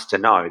was nice to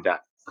know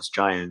that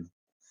Australian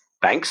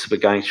banks were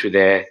going through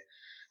their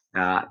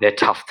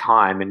tough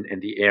time,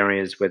 and the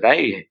areas where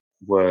they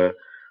were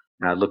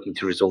looking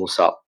to resource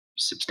up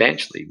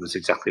substantially was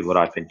exactly what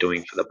I've been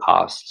doing for the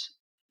past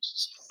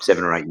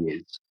 7 or 8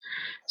 years.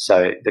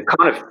 So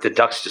the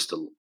ducks just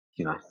lined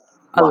up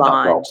well.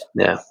 Aligned.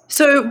 Yeah.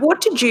 So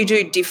what did you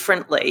do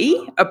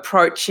differently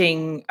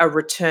approaching a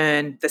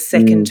return the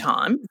second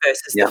time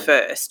versus the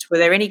first? Were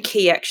there any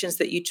key actions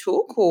that you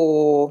took,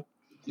 or?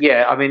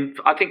 Yeah, I mean,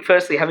 I think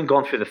firstly, having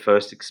gone through the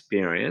first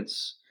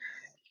experience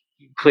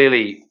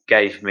clearly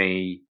gave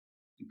me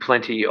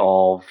plenty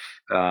of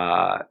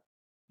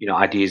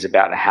ideas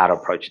about how to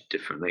approach it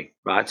differently,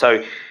 right?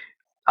 So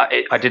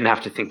I didn't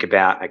have to think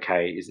about,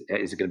 okay, is it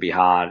going to be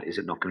hard? Is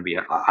it not going to be?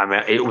 I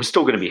mean, it was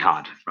still going to be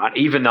hard, right?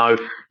 Even though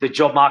the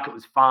job market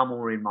was far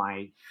more in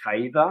my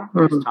favor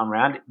this time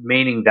around,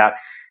 meaning that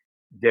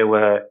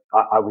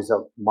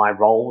my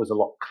role was a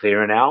lot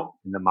clearer now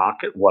in the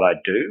market, what I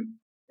do,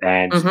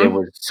 and there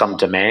was some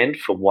demand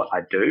for what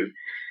I do.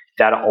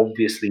 That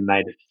obviously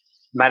made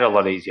it a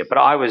lot easier. But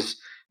I was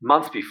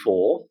months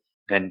before,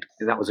 and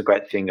that was a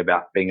great thing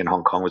about being in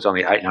Hong Kong, was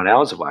only 8-9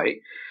 hours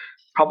away.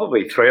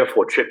 Probably 3 or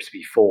 4 trips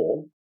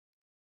before,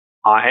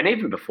 and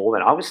even before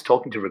then, I was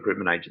talking to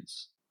recruitment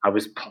agents. I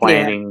was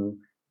planning.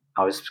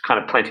 I was kind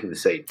of planting the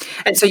seed.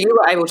 And so you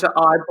were able to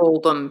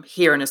eyeball them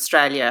here in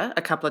Australia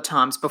a couple of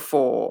times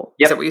before.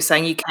 Yep. Is that what you're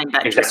saying? You came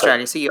back to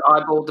Australia, so you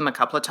eyeballed them a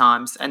couple of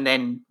times and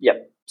then...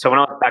 Yep. So when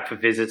I was back for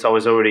visits, I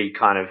was already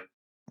kind of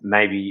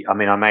I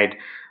made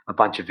a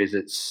bunch of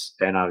visits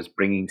and I was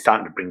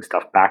starting to bring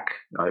stuff back.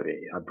 I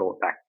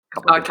brought back a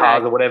couple of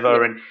guitars or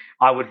whatever, and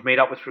I would meet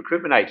up with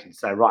recruitment agents and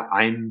say, right,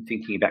 I'm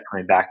thinking about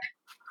coming back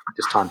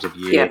this times of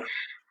year. Yeah.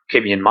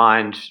 Keep me in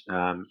mind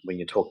when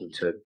you're talking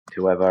to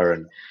whoever,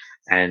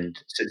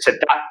 and so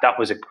that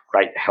was a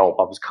great help.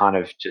 I was kind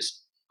of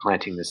just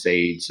planting the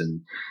seeds,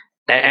 and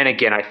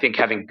again, I think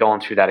having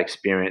gone through that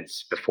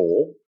experience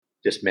before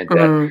just meant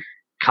that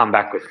come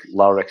back with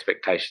lower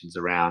expectations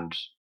around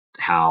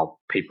how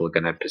people are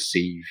going to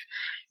perceive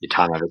your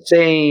time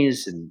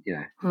overseas, and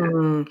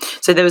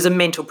So there was a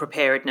mental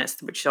preparedness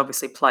which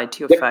obviously played to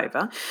your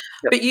favour.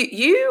 Yep. But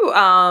you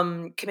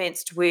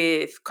commenced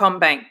with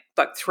CommBank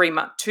like 3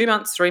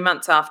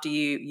 months after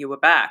you were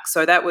back.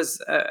 So that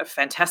was a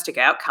fantastic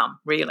outcome,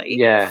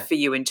 really, for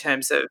you in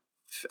terms of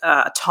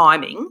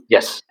timing.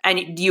 Yes.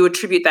 And do you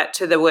attribute that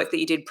to the work that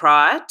you did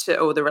prior to,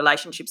 or the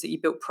relationships that you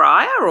built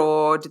prior,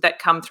 or did that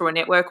come through a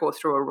network or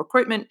through a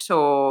recruitment,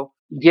 or?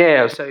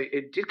 Yeah, so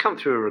it did come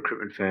through a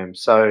recruitment firm.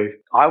 So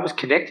I was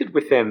connected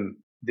with them,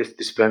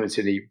 this firm in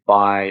Sydney,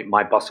 by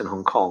my boss in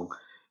Hong Kong,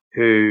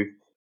 who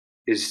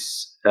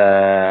is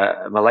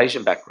a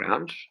Malaysian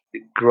background.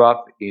 He grew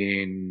up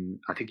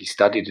I think he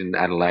studied in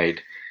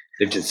Adelaide,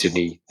 lived in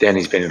Sydney, then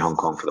he's been in Hong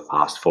Kong for the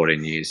past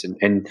 14 years.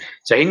 And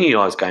so he knew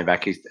I was going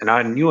back. And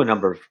I knew a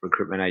number of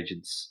recruitment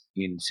agents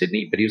in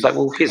Sydney, but he was like,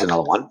 well, here's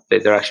another one.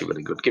 They're actually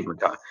really good. Give them a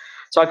go.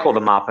 So I called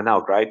them up and they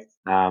were great.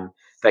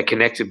 They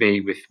connected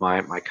me with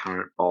my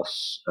current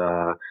boss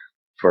for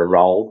a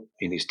role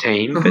in his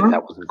team, but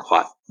that wasn't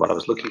quite what I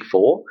was looking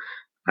for.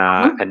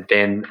 And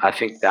then I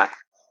think that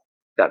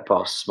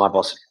my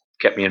boss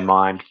kept me in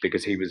mind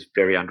because he was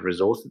very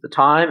under-resourced at the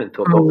time and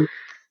thought, well,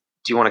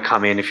 do you want to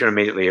come in, if you're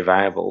immediately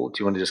available,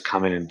 do you want to just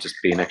come in and just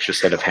be an extra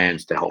set of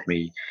hands to help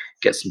me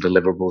get some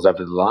deliverables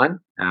over the line?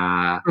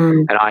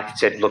 And I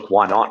said, look,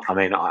 why not? I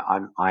mean,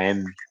 I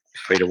am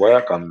free to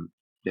work. I'm,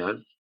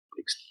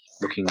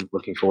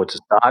 looking forward to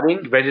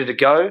starting, ready to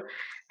go.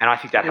 And I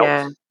think that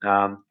helps.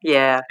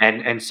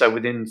 And so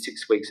within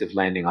 6 weeks of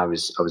landing, I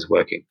was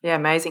working. Yeah,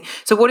 amazing.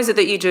 So what is it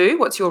that you do?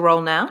 What's your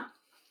role now?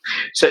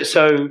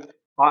 So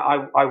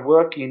I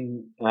work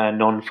in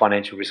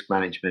non-financial risk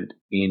management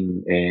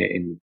in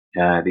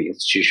the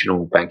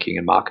institutional banking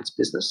and markets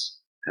business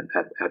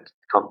at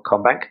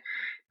CommBank.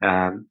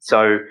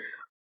 So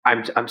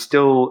I'm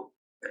still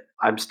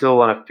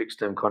on a fixed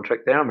term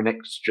contract there. I'm an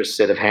extra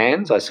set of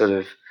hands.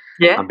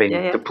 I'm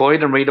being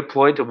deployed and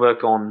redeployed to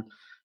work on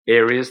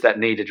areas that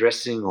need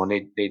addressing or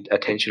need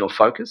attention or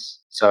focus.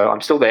 So I'm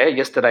still there.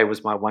 Yesterday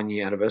was my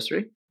 1-year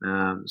anniversary.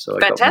 So I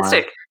fantastic. got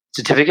my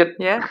certificate.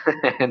 Yeah.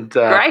 And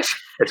great.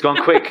 It's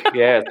gone quick.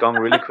 Yeah, it's gone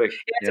really quick.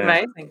 It's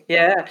amazing.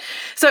 Yeah.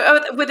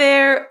 So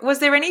was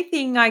there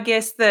anything, I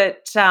guess,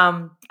 that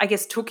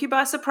took you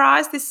by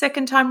surprise this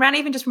second time round,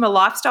 even just from a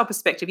lifestyle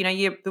perspective?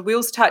 The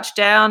wheels touch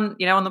down,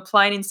 on the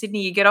plane in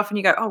Sydney, you get off and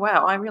you go, oh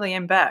wow, I really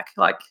am back.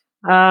 Like,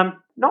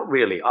 not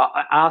really.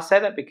 I'll say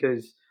that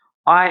because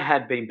I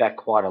had been back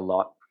quite a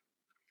lot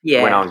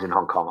when I was in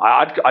Hong Kong.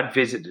 I'd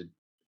visited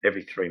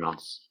every 3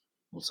 months.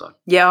 also.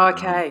 Yeah, Um,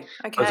 okay.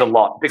 it was a Okay.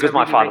 lot So because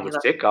my really father was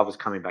regular. sick. I was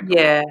coming back a lot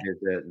Yeah. to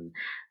visit and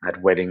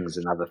at weddings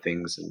and other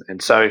things,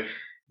 and so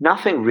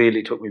nothing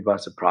really took me by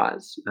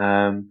surprise.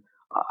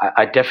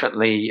 I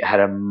definitely had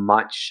a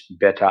much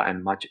better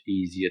and much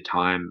easier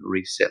time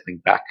resettling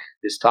back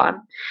this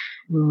time.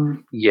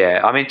 Mm.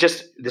 Yeah, I mean,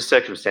 just the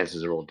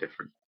circumstances are all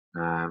different.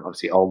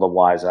 Obviously, older,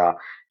 wiser,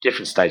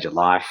 different stage of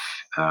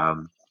life,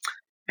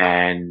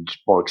 and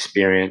more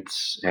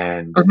experience,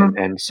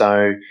 Mhm. and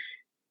so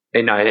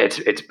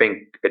it's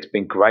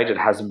been great. It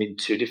hasn't been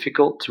too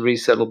difficult to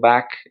resettle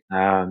back.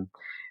 Um,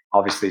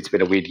 Obviously, it's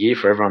been a weird year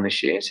for everyone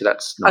this year, so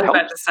that's I not was about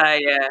helped. to say,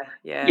 yeah,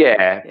 yeah,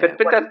 Yeah, yeah.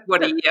 but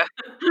What a that year.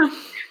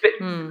 but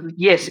Mm.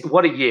 yes,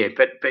 what a year.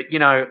 But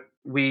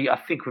I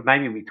think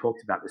maybe we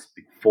talked about this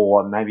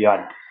before. Maybe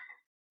I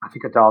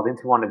think I dialed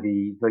into one of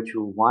the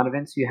virtual wine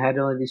events you had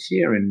earlier this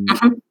year, and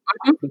Mhm,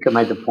 I mhm. think I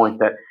made the point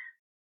that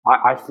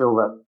I feel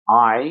that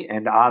I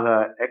and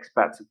other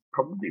expats are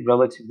probably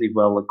relatively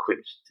well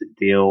equipped to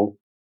deal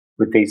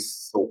with these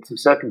sorts of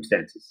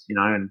circumstances,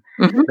 and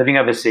Mhm. living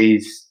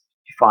overseas,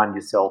 you find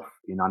yourself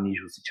in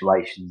unusual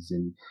situations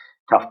and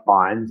tough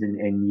binds,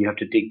 and you have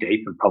to dig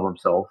deep and problem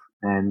solve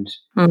and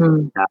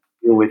Mm.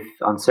 deal with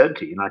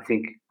uncertainty. And I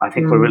think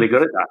we're Mm. really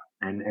good at that.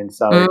 And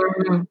so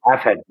Mm.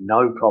 I've had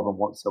no problem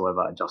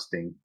whatsoever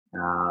adjusting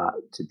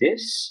to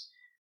this,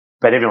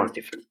 but everyone's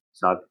different.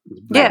 So Yeah,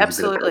 maybe there's a bit of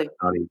absolutely.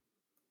 personality.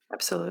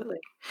 Absolutely.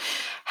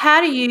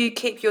 How do you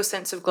keep your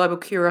sense of global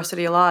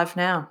curiosity alive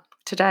now,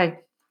 today?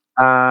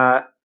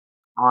 Uh,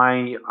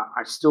 I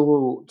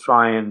still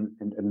try and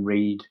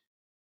read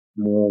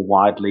more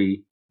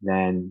widely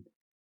than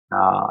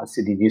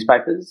Sydney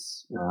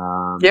newspapers.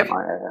 Yep.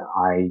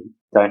 I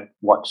don't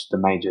watch the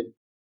major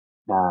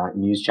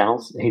news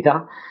channels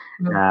either.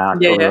 Mm. I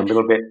Yeah, feel yeah.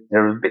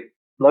 they're a bit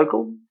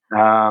local.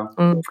 Um,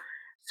 Mm.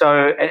 so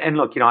and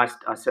look, I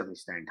certainly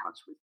stay in touch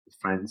with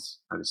friends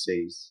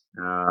overseas.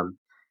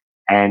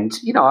 And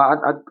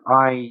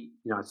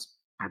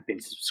have been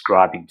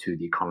subscribing to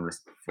The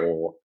Economist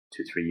for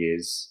 2 3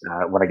 years.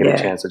 When I get a Yeah.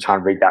 chance to try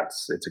and read that,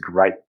 it's a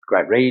great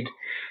read.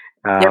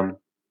 Yep. Um,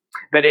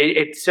 but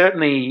it's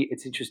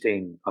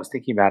interesting. I was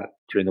thinking about it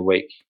during the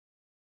week.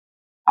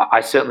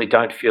 I certainly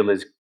don't feel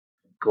as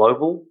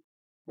global,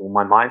 or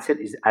my mindset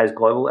is as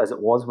global as it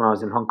was when I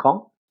was in Hong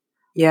Kong.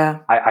 Yeah.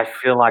 I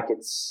feel like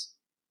it's,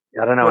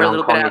 I don't know, We're in a Hong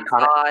little bit Kong you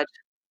kind of, outside.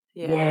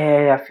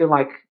 Yeah. I feel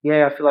like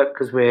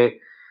because we're,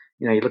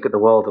 you look at the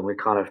world and we're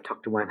kind of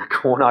tucked away in the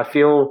corner. I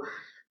feel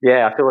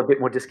a bit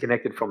more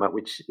disconnected from it,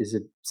 which is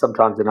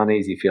sometimes an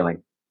uneasy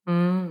feeling.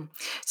 Mm.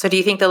 So do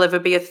you think there'll ever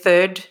be a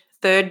third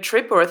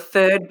trip or a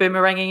third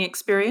boomeranging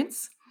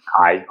experience?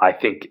 I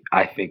think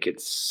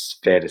it's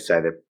fair to say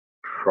there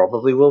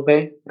probably will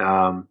be.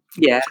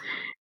 Yeah.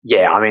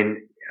 Yeah, I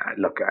mean,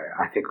 look,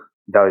 I think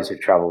those who've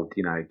travelled,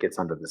 it gets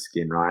under the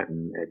skin, right?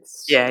 And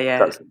Yeah, yeah.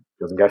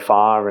 doesn't go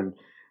far. And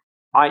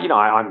I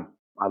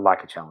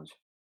like a challenge,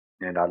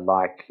 and I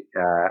like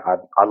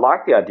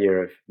the idea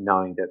of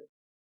knowing that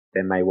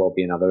there may well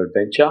be another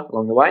adventure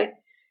along the way.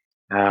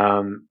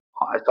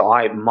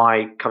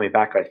 My coming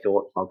back, I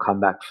thought I'll come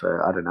back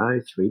for, I don't know,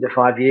 3 to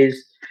 5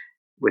 years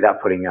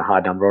without putting a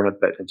hard number on it,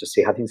 but just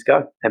see how things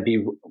go and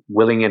be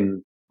willing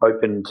and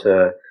open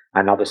to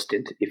another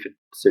stint if it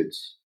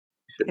suits,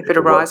 If if it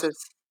it works.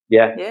 arises.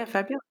 Yeah. Yeah,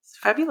 fabulous,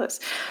 fabulous.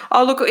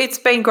 Oh, look, it's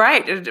been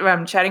great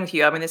chatting with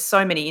you. I mean, there's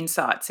so many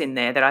insights in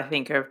there that I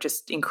think are of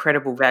just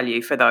incredible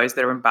value for those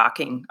that are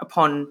embarking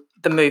upon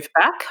the move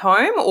back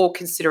home or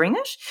considering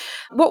it.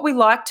 What we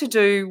like to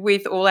do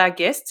with all our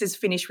guests is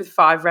finish with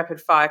 5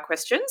 rapid fire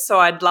questions. So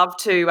I'd love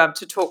to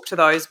talk to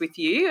those with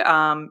you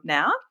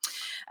now.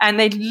 And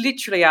they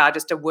literally are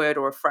just a word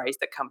or a phrase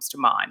that comes to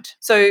mind.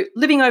 So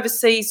living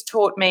overseas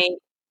taught me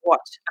what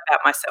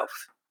about myself?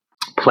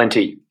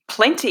 Plenty.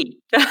 Plenty.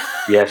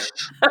 Yes.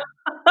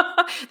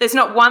 There's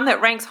not one that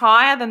ranks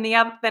higher than the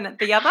other?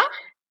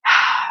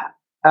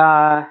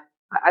 I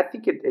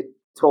think it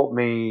taught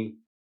me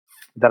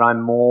that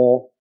I'm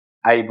more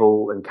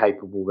able and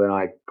capable than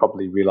I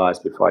probably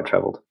realized before I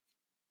traveled.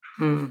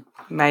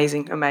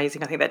 Amazing,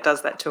 amazing. I think that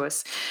does that to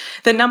us.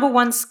 The number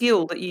one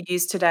skill that you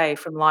use today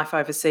from life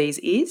overseas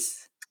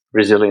is?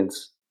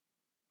 Resilience.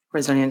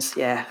 Resilience,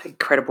 yeah,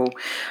 incredible.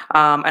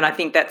 And I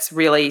think that's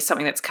really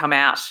something that's come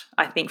out,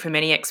 I think, for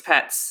many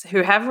expats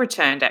who have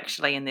returned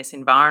actually in this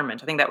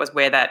environment. I think that was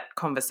where that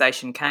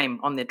conversation came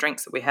on the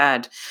drinks that we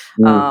had.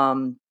 Mm.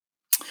 Um,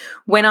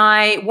 when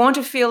I want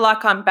to feel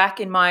like I'm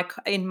back in my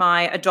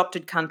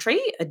adopted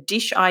country, a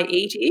dish I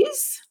eat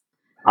is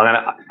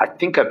I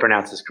think I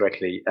pronounced this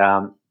correctly.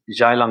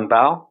 Zhai Long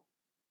Bao.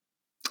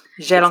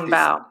 It's this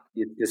Bao.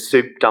 the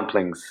soup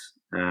dumplings.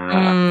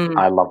 Mm.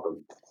 I love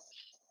them,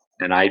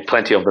 and I ate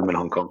plenty of them in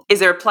Hong Kong. Is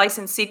there a place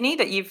in Sydney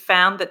that you've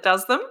found that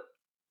does them?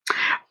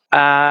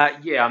 Yeah,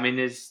 I mean,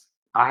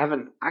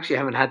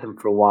 haven't had them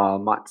for a while. I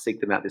might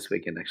seek them out this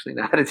weekend. Actually,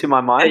 now that it's in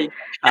my There mind. you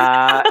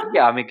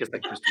Yeah, I mean, just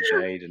like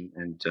Crystal Jade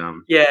and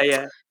Yeah,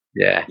 yeah.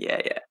 yeah,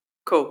 Yeah, yeah.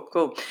 Cool,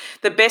 cool.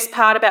 The best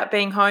part about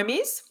being home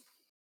is?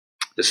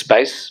 the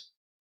space.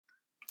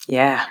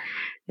 Yeah, I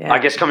yeah.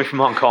 guess coming from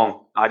Hong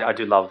Kong, I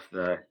do love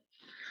the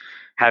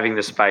having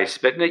the space.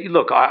 But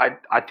look,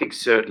 I think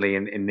certainly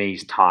in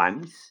these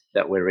times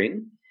that we're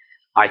in,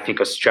 I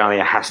think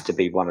Australia has to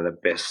be one of the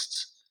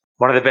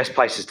best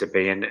places to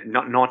be, and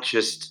not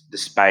just the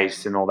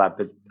space and all that,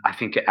 but I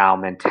think our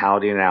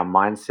mentality and our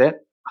mindset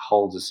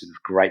holds us in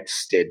great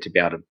stead to be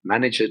able to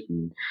manage it,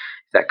 and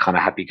that kind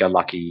of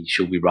happy-go-lucky,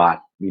 she'll be right.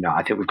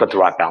 I think we've got the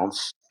right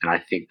balance, and I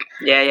think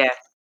yeah.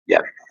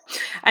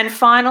 And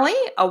finally,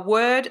 a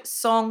word,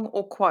 song,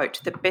 or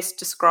quote that best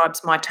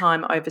describes my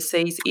time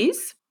overseas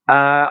is?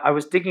 I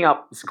was digging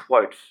up this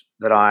quote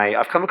that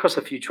I've come across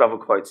a few travel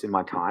quotes in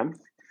my time,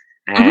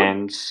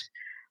 and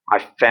I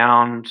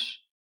found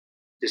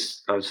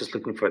this. I was just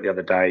looking for it the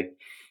other day.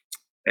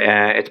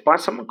 It's by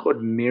someone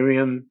called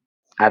Miriam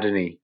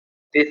Adeni.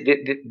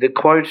 The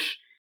quote,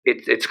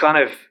 it's kind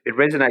of, it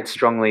resonates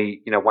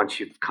strongly, once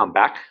you've come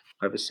back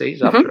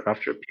overseas after a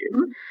period.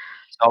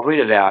 So I'll read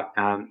it out.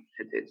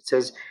 It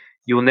says,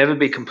 "You will never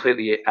be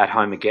completely at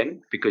home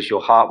again because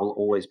your heart will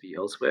always be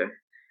elsewhere.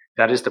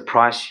 That is the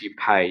price you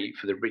pay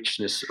for the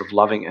richness of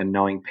loving and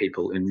knowing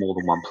people in more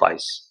than one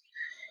place."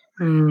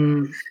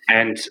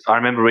 And I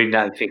remember reading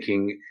that and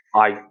thinking,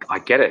 I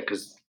get it,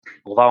 because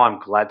although I'm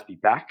glad to be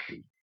back,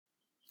 you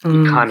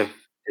kind of,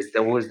 there's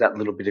always that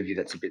little bit of you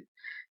that's a bit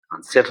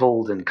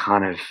unsettled and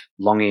kind of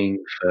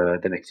longing for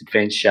the next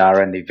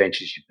adventure and the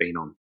adventures you've been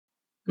on.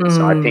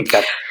 So I think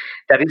that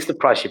is the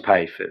price you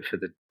pay for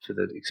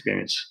the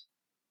experience.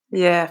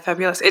 Yeah,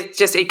 fabulous.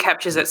 It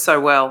captures it so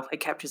well. It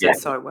captures it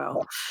so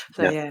well.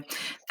 So yeah.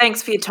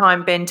 Thanks for your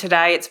time, Ben,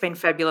 today. It's been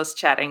fabulous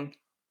chatting.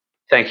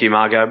 Thank you,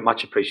 Margot.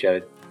 Much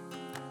appreciated.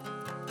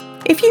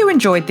 If you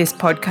enjoyed this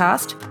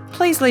podcast,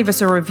 please leave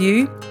us a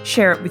review,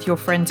 share it with your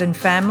friends and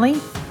family,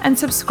 and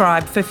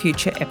subscribe for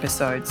future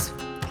episodes.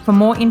 For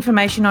more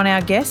information on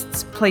our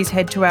guests, please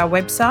head to our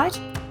website,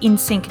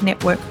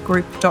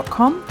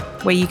 insyncnetworkgroup.com,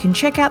 where you can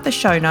check out the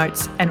show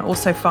notes and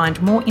also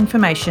find more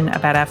information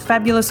about our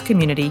fabulous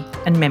community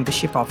and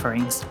membership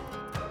offerings.